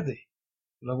Laguna Verde.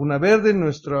 Laguna Verde,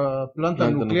 nuestra planta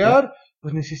nuclear,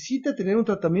 pues necesita tener un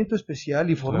tratamiento especial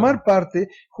y formar parte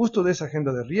justo de esa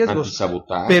agenda de riesgos.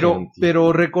 Antisabotaje,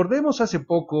 pero recordemos hace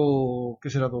poco, que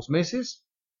será 2 meses,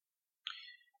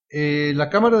 la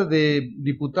Cámara de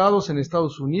Diputados en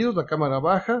Estados Unidos, la Cámara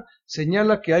Baja,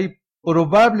 señala que hay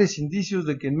probables indicios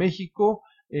de que en México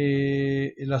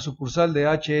la sucursal de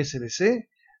HSBC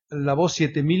lavó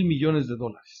 $7,000 millones.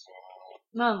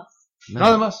 Nada más.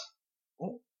 Nada más.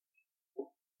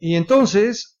 Y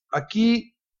entonces,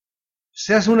 aquí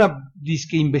se hace una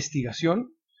disque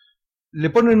investigación, le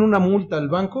ponen una multa al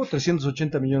banco,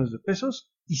 380 millones de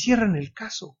pesos, y cierran el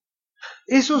caso.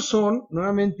 Esos son,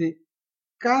 nuevamente,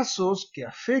 casos que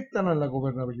afectan a la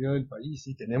gobernabilidad del país,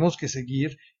 y tenemos que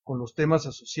seguir con los temas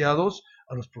asociados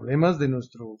a los problemas de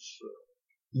nuestros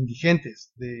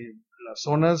indigentes, de las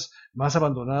zonas más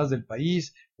abandonadas del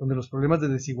país, donde los problemas de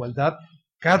desigualdad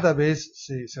cada vez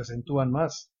se acentúan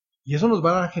más. Y eso nos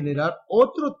va a generar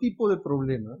otro tipo de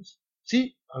problemas,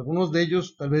 sí, algunos de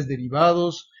ellos tal vez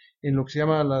derivados en lo que se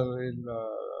llama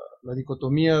la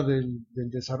dicotomía del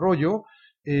desarrollo,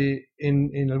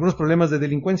 en algunos problemas de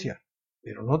delincuencia,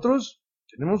 pero en otros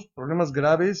tenemos problemas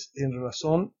graves en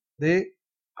razón de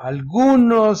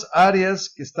algunas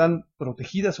áreas que están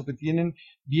protegidas o que tienen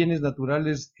bienes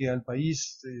naturales que al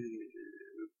país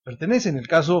pertenecen, el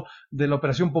caso de la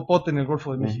operación Popote en el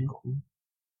Golfo de México.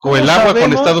 O el agua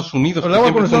con Estados Unidos. El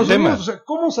agua con Estados Unidos. O sea,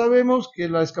 ¿cómo sabemos que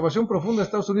la excavación profunda de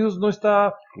Estados Unidos no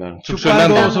está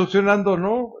succionando,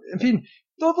 ¿no? En fin,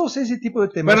 todos ese tipo de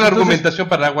temas. Bueno, la argumentación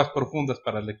para aguas profundas,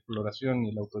 para la exploración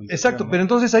y la autorización. Exacto, ¿no? Pero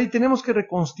entonces ahí tenemos que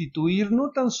reconstituir no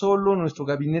tan solo nuestro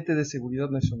Gabinete de Seguridad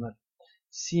Nacional,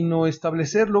 sino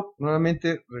establecerlo,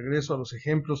 nuevamente regreso a los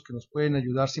ejemplos que nos pueden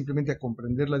ayudar simplemente a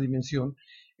comprender la dimensión,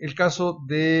 el caso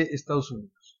de Estados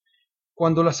Unidos.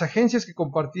 Cuando las agencias que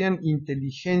compartían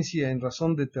inteligencia en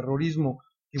razón de terrorismo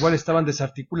igual estaban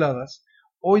desarticuladas,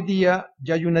 hoy día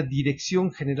ya hay una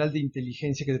Dirección General de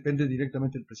Inteligencia que depende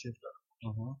directamente del presidente.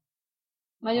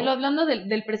 Mayolo, hablando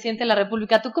del presidente de la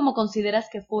República, ¿tú cómo consideras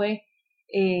que fue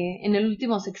en el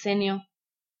último sexenio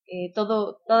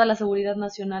toda la seguridad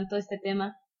nacional, todo este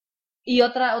tema? Y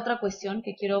otra cuestión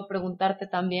que quiero preguntarte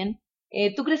también,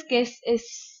 ¿tú crees que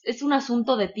es un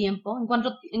asunto de tiempo?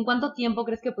 ¿En cuánto tiempo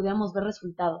crees que podríamos ver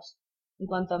resultados en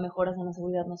cuanto a mejoras en la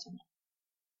seguridad nacional?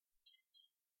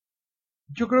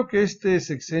 Yo creo que este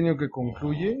sexenio que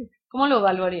concluye... ¿Cómo lo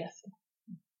evaluarías?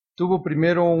 Tuvo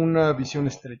primero una visión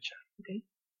estrecha. Okay.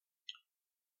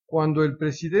 Cuando el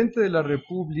presidente de la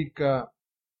República,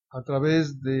 a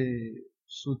través de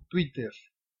su Twitter,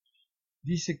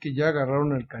 dice que ya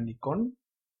agarraron al canicón,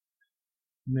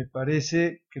 me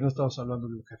parece que no estamos hablando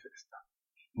de un jefe de Estado.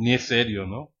 Ni es serio,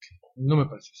 ¿no? No me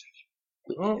parece serio,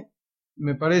 ¿no?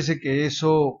 Me parece que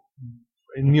eso,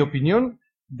 en mi opinión,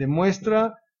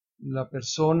 demuestra la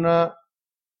persona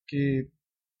que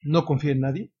no confía en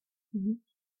nadie,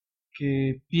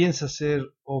 que piensa ser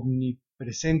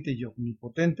omnipresente y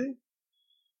omnipotente,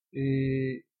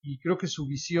 y creo que su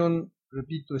visión,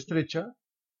 repito, estrecha,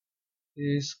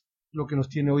 es lo que nos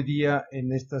tiene hoy día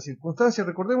en esta circunstancia.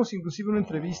 Recordemos inclusive una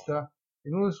entrevista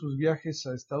en uno de sus viajes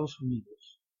a Estados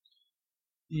Unidos,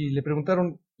 y le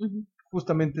preguntaron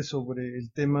justamente sobre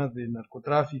el tema del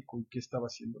narcotráfico y qué estaba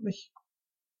haciendo México.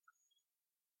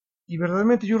 Y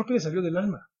verdaderamente yo creo que le salió del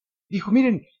alma. Dijo,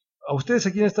 miren, a ustedes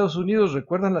aquí en Estados Unidos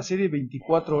recuerdan la serie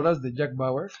 24 horas de Jack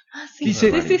Bauer. Sí,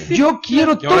 dice, sí. yo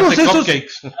quiero todos esos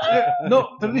no,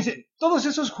 pero dice, todos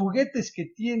esos juguetes que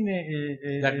tiene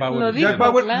Jack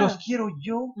Bauer, claro. Los quiero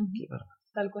yo.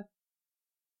 Tal cual.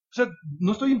 O sea,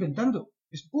 no estoy inventando,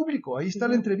 es público, ahí está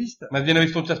la entrevista. Más bien he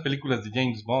visto muchas películas de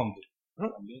James Bond. ¿No?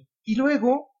 Y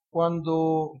luego,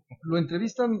 cuando lo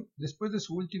entrevistan después de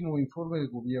su último informe de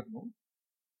gobierno,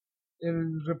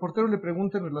 el reportero le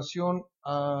pregunta en relación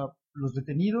a los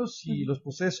detenidos y los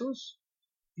procesos,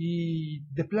 y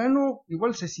de plano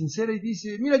igual se sincera y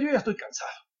dice, mira, yo ya estoy cansado,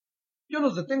 yo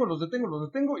los detengo,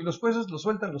 y los jueces los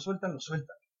sueltan.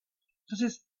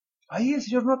 Entonces, ahí el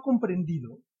señor no ha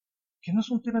comprendido que no es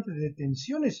un tema de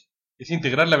detenciones. Es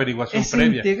integrar la averiguación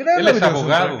previa. Él es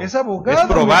abogado. Es abogado. Es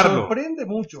probarlo. Me sorprende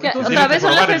mucho. Que Entonces, otra vez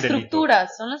son las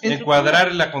estructuras.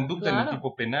 Encuadrar la conducta en el Claro.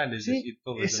 tipo penal, es decir,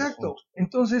 todo eso. Exacto.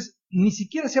 Entonces, ni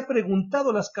siquiera se ha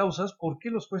preguntado las causas por qué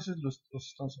los jueces los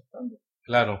están soltando.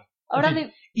 Claro. Ahora En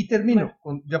fin, y termino,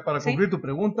 ya para concluir tu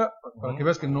pregunta, para que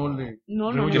veas que no le... Que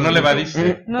no le va a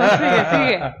decir. No,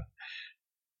 sigue.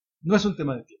 No es un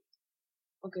tema de tiempo.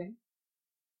 Okay.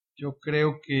 Yo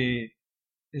creo que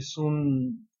es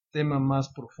un tema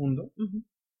más profundo,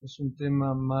 es un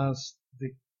tema más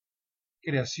de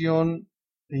creación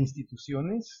de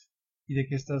instituciones y de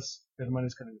que éstas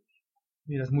permanezcan en el tiempo.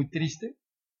 Mira, es muy triste,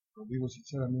 lo digo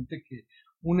sinceramente, que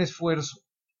un esfuerzo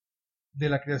de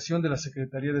la creación de la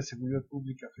Secretaría de Seguridad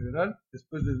Pública Federal,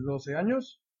 después de 12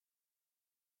 años,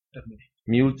 termine.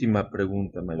 Mi última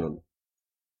pregunta, Mayolo.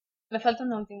 Me falta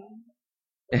una última.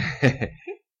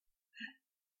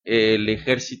 El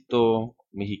Ejército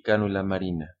Mexicano y la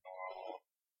Marina,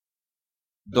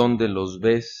 ¿dónde los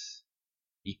ves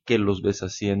y qué los ves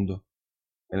haciendo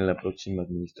en la próxima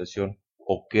administración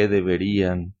o qué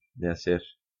deberían de hacer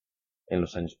en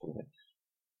los años por venir?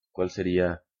 ¿Cuál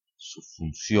sería su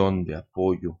función de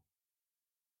apoyo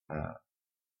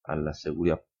a la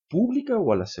seguridad pública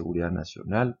o a la seguridad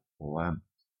nacional o a...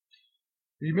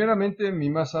 Primeramente, mi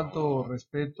más alto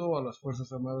respeto a las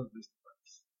Fuerzas Armadas de este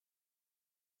país.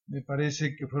 Me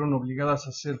parece que fueron obligadas a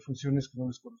hacer funciones que no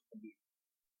les correspondían.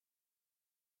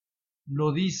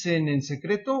 Lo dicen en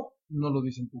secreto, no lo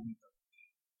dicen públicamente.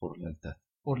 por lealtad?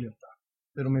 Por lealtad.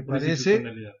 Pero me Por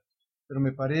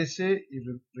parece, y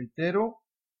reitero,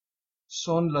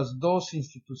 son las dos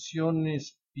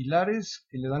instituciones pilares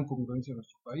que le dan congruencia a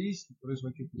nuestro país, y por eso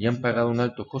hay que... Y han pagado un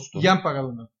alto costo. Y han pagado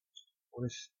un alto costo, por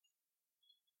eso.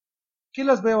 ¿Qué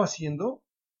las veo haciendo?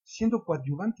 Siendo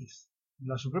coadyuvantes.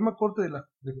 La Suprema Corte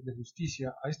de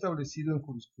Justicia ha establecido en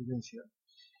jurisprudencia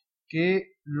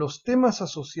que los temas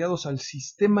asociados al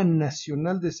Sistema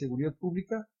Nacional de Seguridad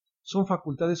Pública son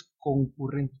facultades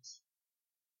concurrentes.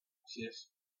 Así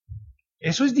es.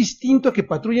 Eso es distinto a que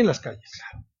patrullen las calles.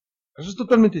 Eso es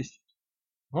totalmente distinto,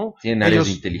 ¿no? Tienen áreas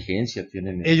de inteligencia,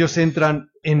 tienen... Ellos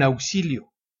entran en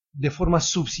auxilio, de forma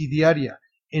subsidiaria,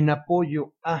 en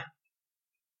apoyo a...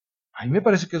 A mí me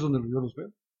parece que es donde yo los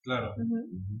veo. Claro.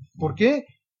 ¿Por qué?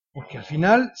 Porque al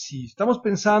final, si estamos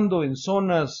pensando en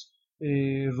zonas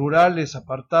rurales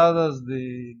apartadas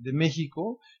de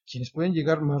México, quienes pueden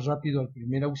llegar más rápido al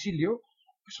primer auxilio,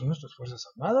 pues son nuestras Fuerzas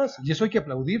Armadas, y eso hay que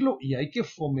aplaudirlo y hay que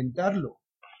fomentarlo.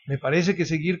 Me parece que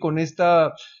seguir con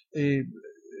esta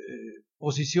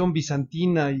posición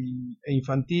bizantina e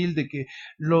infantil de que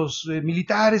los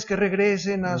militares que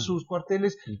regresen a sus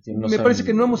cuarteles, me parece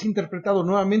que no hemos interpretado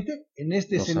nuevamente en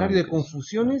este escenario de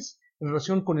confusiones en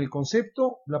relación con el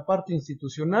concepto, la parte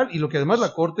institucional y lo que además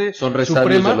la Corte son resabios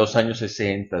Suprema de los años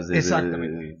 60.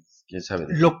 Exactamente. ¿Quién sabe?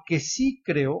 Lo que sí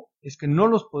creo es que no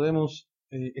los podemos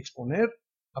exponer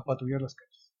a patrullar las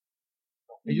calles.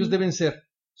 Ellos deben ser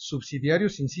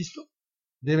subsidiarios, insisto,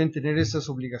 deben tener esas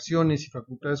obligaciones y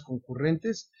facultades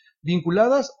concurrentes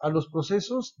vinculadas a los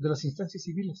procesos de las instancias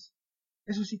civiles.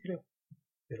 Eso sí creo.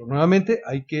 Pero nuevamente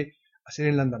hay que hacer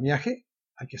el andamiaje,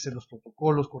 hay que hacer los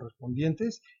protocolos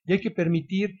correspondientes y hay que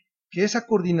permitir que esa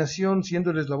coordinación,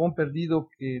 siendo el eslabón perdido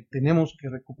que tenemos que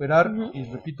recuperar, y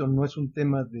repito, no es un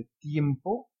tema de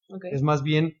tiempo, es más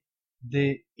bien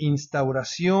de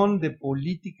instauración de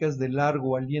políticas de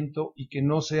largo aliento y que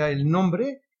no sea el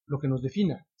nombre lo que nos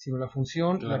defina, sino la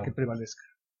función la que prevalezca.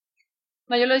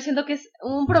 Yo lo siento que es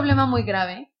un problema muy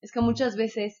grave, es que muchas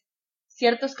veces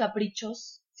ciertos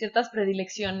caprichos, ciertas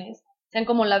predilecciones, sean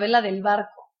como la vela del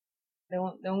barco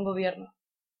de un gobierno.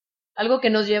 Algo que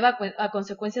nos lleva a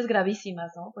consecuencias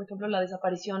gravísimas, ¿no? Por ejemplo, la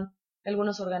desaparición de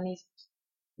algunos organismos.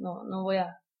 No voy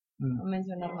a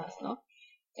mencionar más, ¿no?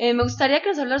 Me gustaría que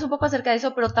nos hablaras un poco acerca de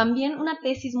eso, pero también una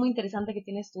tesis muy interesante que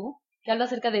tienes tú, que habla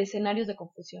acerca de escenarios de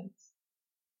confusiones.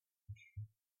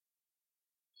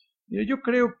 Yo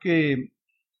creo que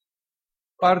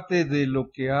parte de lo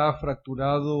que ha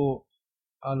fracturado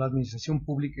a la administración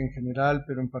pública en general,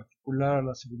 pero en particular a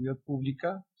la seguridad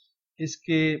pública, es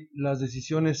que las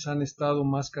decisiones han estado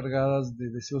más cargadas de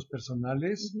deseos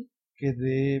personales que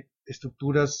de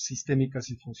estructuras sistémicas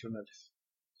y funcionales.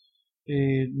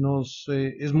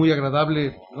 Es muy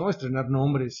agradable, ¿no?, estrenar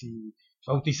nombres y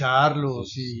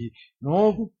bautizarlos y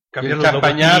no cambiar los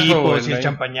logotipos y el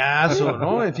champañazo,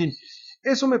 ¿no? En fin,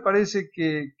 eso me parece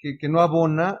que no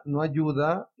abona, no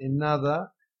ayuda en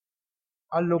nada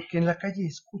a lo que en la calle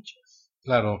escuchas.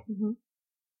 Claro.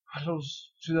 A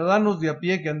los ciudadanos de a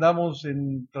pie que andamos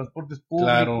en transportes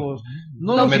públicos, claro.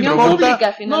 no nos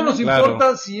importa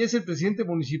claro. Si es el presidente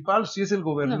municipal, si es el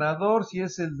gobernador, si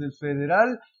es el del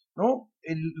federal, ¿no?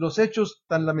 Los hechos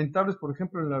tan lamentables, por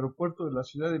ejemplo, en el aeropuerto de la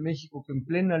Ciudad de México, que en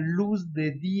plena luz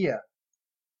de día,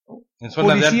 ¿no?, en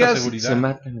zonas de alta seguridad se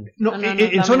matan.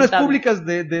 En zonas públicas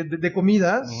de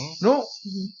comidas, ¿no?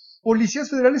 Policías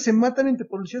federales se matan entre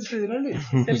policías federales.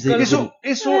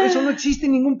 Eso no existe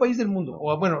en ningún país del mundo.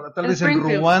 O bueno, tal vez en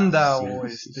Ruanda o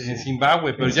en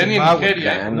Zimbabue, pero ya ni en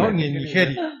Nigeria. No, ni en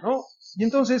Nigeria, ¿no? Y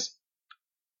entonces,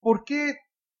 ¿por qué?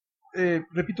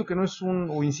 Repito que no es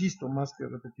insisto más que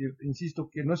repetir, insisto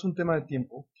que no es un tema de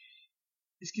tiempo.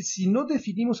 Es que si no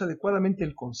definimos adecuadamente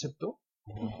el concepto,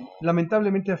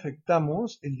 lamentablemente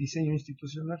afectamos el diseño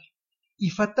institucional y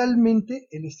fatalmente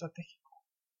el estratégico.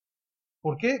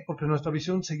 ¿Por qué? Porque nuestra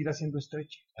visión seguirá siendo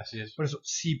estrecha. Así es. Por eso,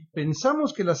 si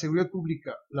pensamos que la seguridad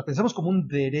pública la pensamos como un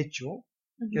derecho,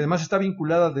 que además está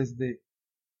vinculada desde,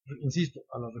 insisto,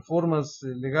 a las reformas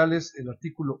legales, el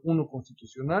artículo 1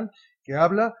 constitucional, que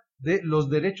habla de los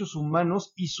derechos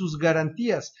humanos y sus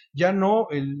garantías, ya no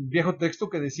el viejo texto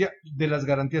que decía de las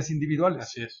garantías individuales.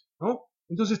 Así es. ¿No?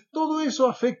 Entonces, todo eso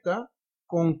afecta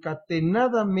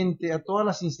concatenadamente a todas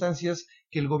las instancias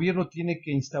que el gobierno tiene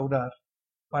que instaurar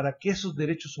para que esos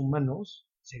derechos humanos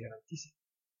se garanticen.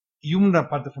 Y una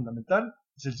parte fundamental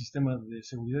es el sistema de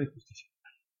seguridad y justicia.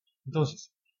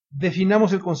 Entonces,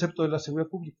 definamos el concepto de la seguridad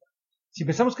pública. Si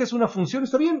pensamos que es una función,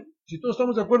 está bien. Si todos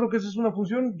estamos de acuerdo que esa es una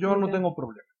función, yo no tengo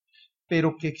problema.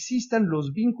 Pero que existan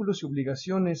los vínculos y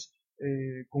obligaciones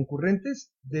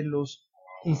concurrentes de las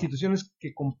instituciones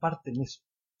que comparten eso.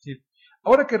 ¿Sí?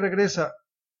 Ahora que regresa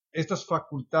estas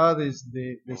facultades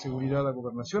de seguridad a la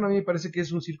gobernación, a mí me parece que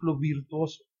es un círculo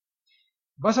virtuoso.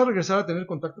 Vas a regresar a tener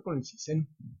contacto con el CISEN,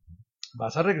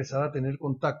 vas a regresar a tener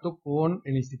contacto con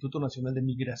el Instituto Nacional de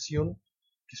Migración,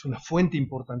 que es una fuente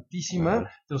importantísima de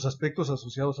los aspectos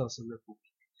asociados a la seguridad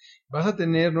pública. Vas a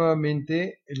tener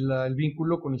nuevamente el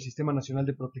vínculo con el Sistema Nacional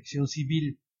de Protección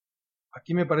Civil.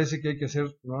 Aquí me parece que hay que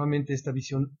hacer nuevamente esta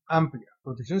visión amplia.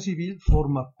 Protección Civil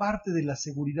forma parte de la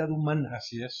seguridad humana.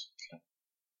 Así es.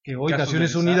 Que hoy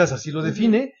Naciones Unidas así lo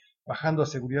define, bajando a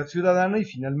seguridad ciudadana y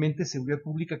finalmente seguridad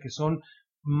pública, que son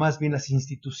más bien las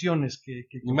instituciones que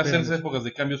y más en esas épocas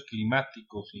de cambios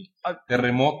climáticos y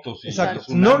terremotos. Y exacto.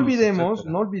 tsunamis,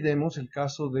 no olvidemos el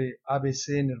caso de ABC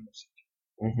en Hermosillo.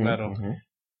 Claro.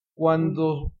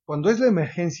 Cuando es la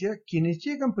emergencia, quienes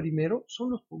llegan primero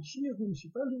son los policías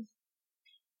municipales.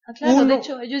 Ah, claro, de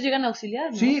hecho, ellos llegan a auxiliar,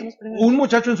 ¿no? Sí, un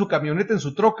muchacho en su camioneta, en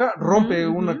su troca, rompe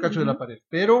un cacho de la pared,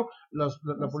 pero la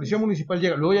policía municipal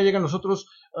llega, luego ya llegan los otros,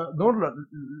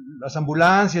 las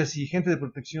ambulancias y gente de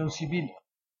protección civil.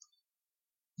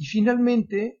 Y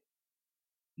finalmente,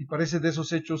 y parece de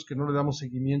esos hechos que no le damos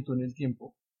seguimiento en el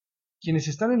tiempo, quienes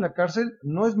están en la cárcel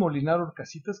no es Molinar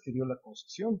Orcasitas que dio la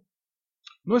concesión,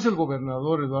 no es el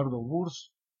gobernador Eduardo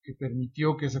Burs que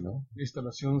permitió que esa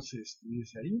instalación se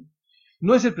estuviese ahí,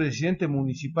 no es el presidente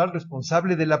municipal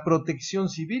responsable de la protección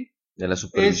civil. De la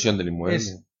supervisión del inmueble.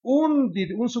 Es un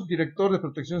subdirector de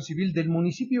protección civil del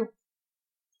municipio.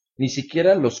 Ni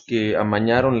siquiera los que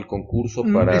amañaron el concurso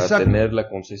para tener la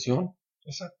concesión.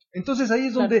 Exacto. Entonces ahí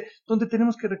es donde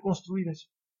tenemos que reconstruir eso.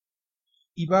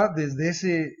 Y va desde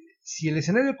ese, si el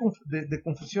escenario de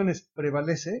confusiones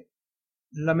prevalece,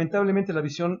 lamentablemente la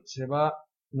visión se va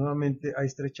nuevamente a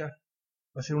estrechar.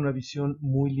 Va a ser una visión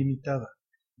muy limitada.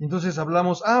 Entonces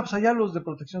hablamos, pues allá los de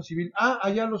protección civil,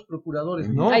 allá los procuradores,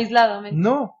 no. Aisladamente.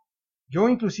 No. Yo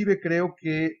inclusive creo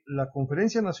que la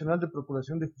Conferencia Nacional de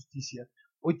Procuración de Justicia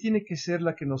hoy tiene que ser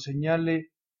la que nos señale,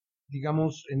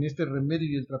 digamos, en este remedio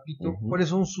y el trapito, cuáles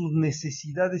son sus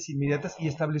necesidades inmediatas y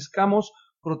establezcamos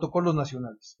protocolos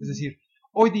nacionales. Es decir,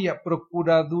 hoy día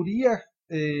Procuraduría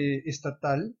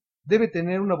Estatal debe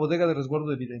tener una bodega de resguardo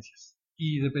de evidencias.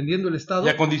 Y dependiendo del estado. Y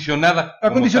acondicionada.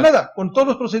 Acondicionada, con todos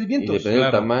los procedimientos. Y dependiendo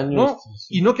del tamaño. ¿No?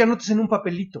 Y no que anotes en un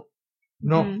papelito.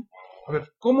 No. A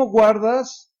ver, ¿cómo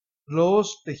guardas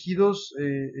los tejidos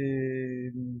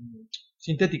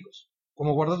sintéticos?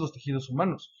 ¿Cómo guardas los tejidos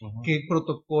humanos? ¿Qué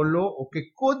protocolo o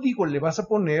qué código le vas a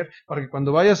poner para que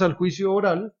cuando vayas al juicio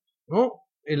oral, ¿no?,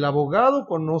 el abogado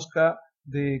conozca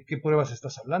de qué pruebas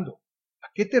estás hablando? ¿A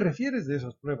qué te refieres de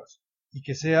esas pruebas? Y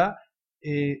que sea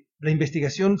la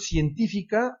investigación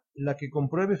científica la que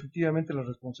compruebe efectivamente la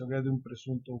responsabilidad de un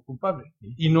presunto culpable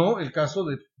y no el caso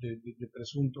de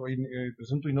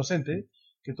presunto inocente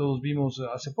que todos vimos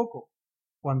hace poco,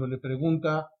 cuando le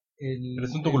pregunta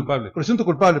presunto culpable,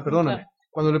 perdóname, claro.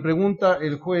 Cuando le pregunta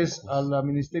el juez al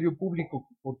Ministerio Público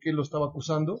por qué lo estaba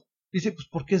acusando, dice, pues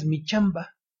porque es mi chamba.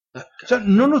 O sea,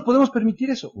 no nos podemos permitir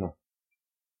eso. No.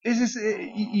 Ese es,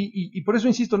 y por eso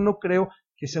insisto, no creo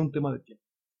que sea un tema de tiempo.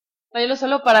 Mayelo,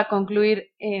 solo para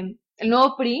concluir, el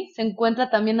nuevo PRI se encuentra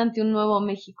también ante un nuevo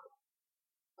México.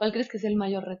 ¿Cuál crees que es el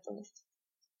mayor reto de esto?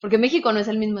 Porque México no es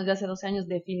el mismo desde hace 12 años,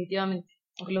 definitivamente,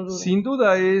 aunque lo dudo. Sin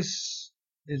duda es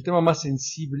el tema más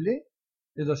sensible,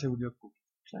 es la seguridad pública.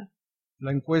 Claro.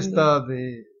 La encuesta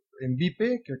de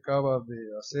ENVIPE, que acaba de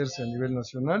hacerse a nivel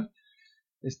nacional,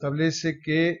 establece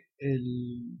que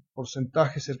el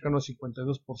porcentaje cercano al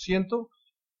 52%,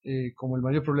 como el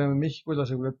mayor problema en México es la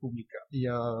seguridad pública, y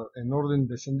en orden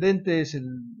descendente es el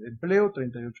empleo,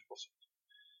 38%.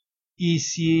 Y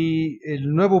si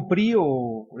el nuevo PRI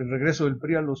o el regreso del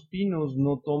PRI a Los Pinos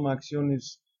no toma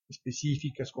acciones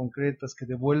específicas, concretas, que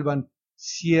devuelvan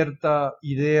cierta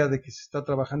idea de que se está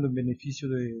trabajando en beneficio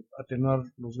de atenuar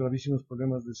los gravísimos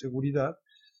problemas de seguridad,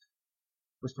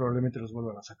 pues probablemente los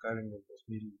vuelvan a sacar en el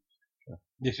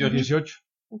 2018.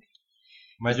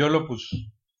 Mayolo, pues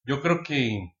yo creo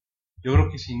que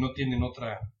si no tienen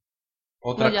otra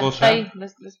No, ya, cosa. ahí,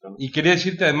 les prometo. Y quería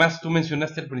decirte, además, tú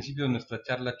mencionaste al principio de nuestra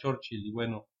charla Churchill, y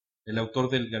bueno, el autor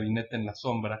del Gabinete en la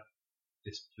Sombra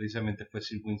precisamente fue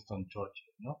Sir Winston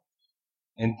Churchill, ¿no?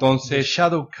 Entonces,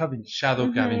 Shadow Cabinet.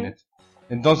 Cabinet.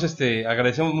 Entonces te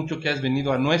agradecemos mucho que hayas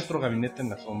venido a nuestro Gabinete en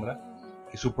la Sombra,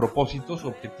 que su propósito, su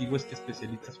objetivo es que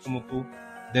especialistas como tú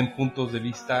den puntos de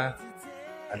vista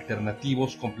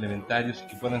alternativos, complementarios, y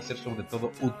que puedan ser sobre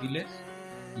todo útiles,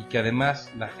 y que además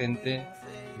la gente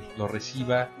pues, lo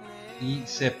reciba y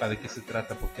sepa de qué se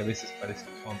trata, porque a veces parece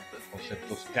que son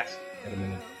conceptos casi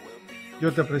hermenéuticos.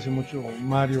 Yo te aprecio mucho,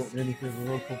 Mario, Jennifer,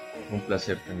 Rodolfo, Un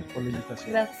placer también. por la invitación.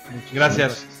 Gracias. Muchas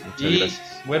Gracias. Muchas Y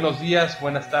gracias. buenos días,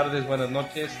 buenas tardes, buenas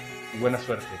noches y buena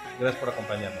suerte. Gracias por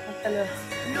acompañarnos. Hasta luego.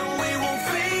 No, we won't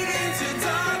fade into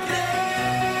dark.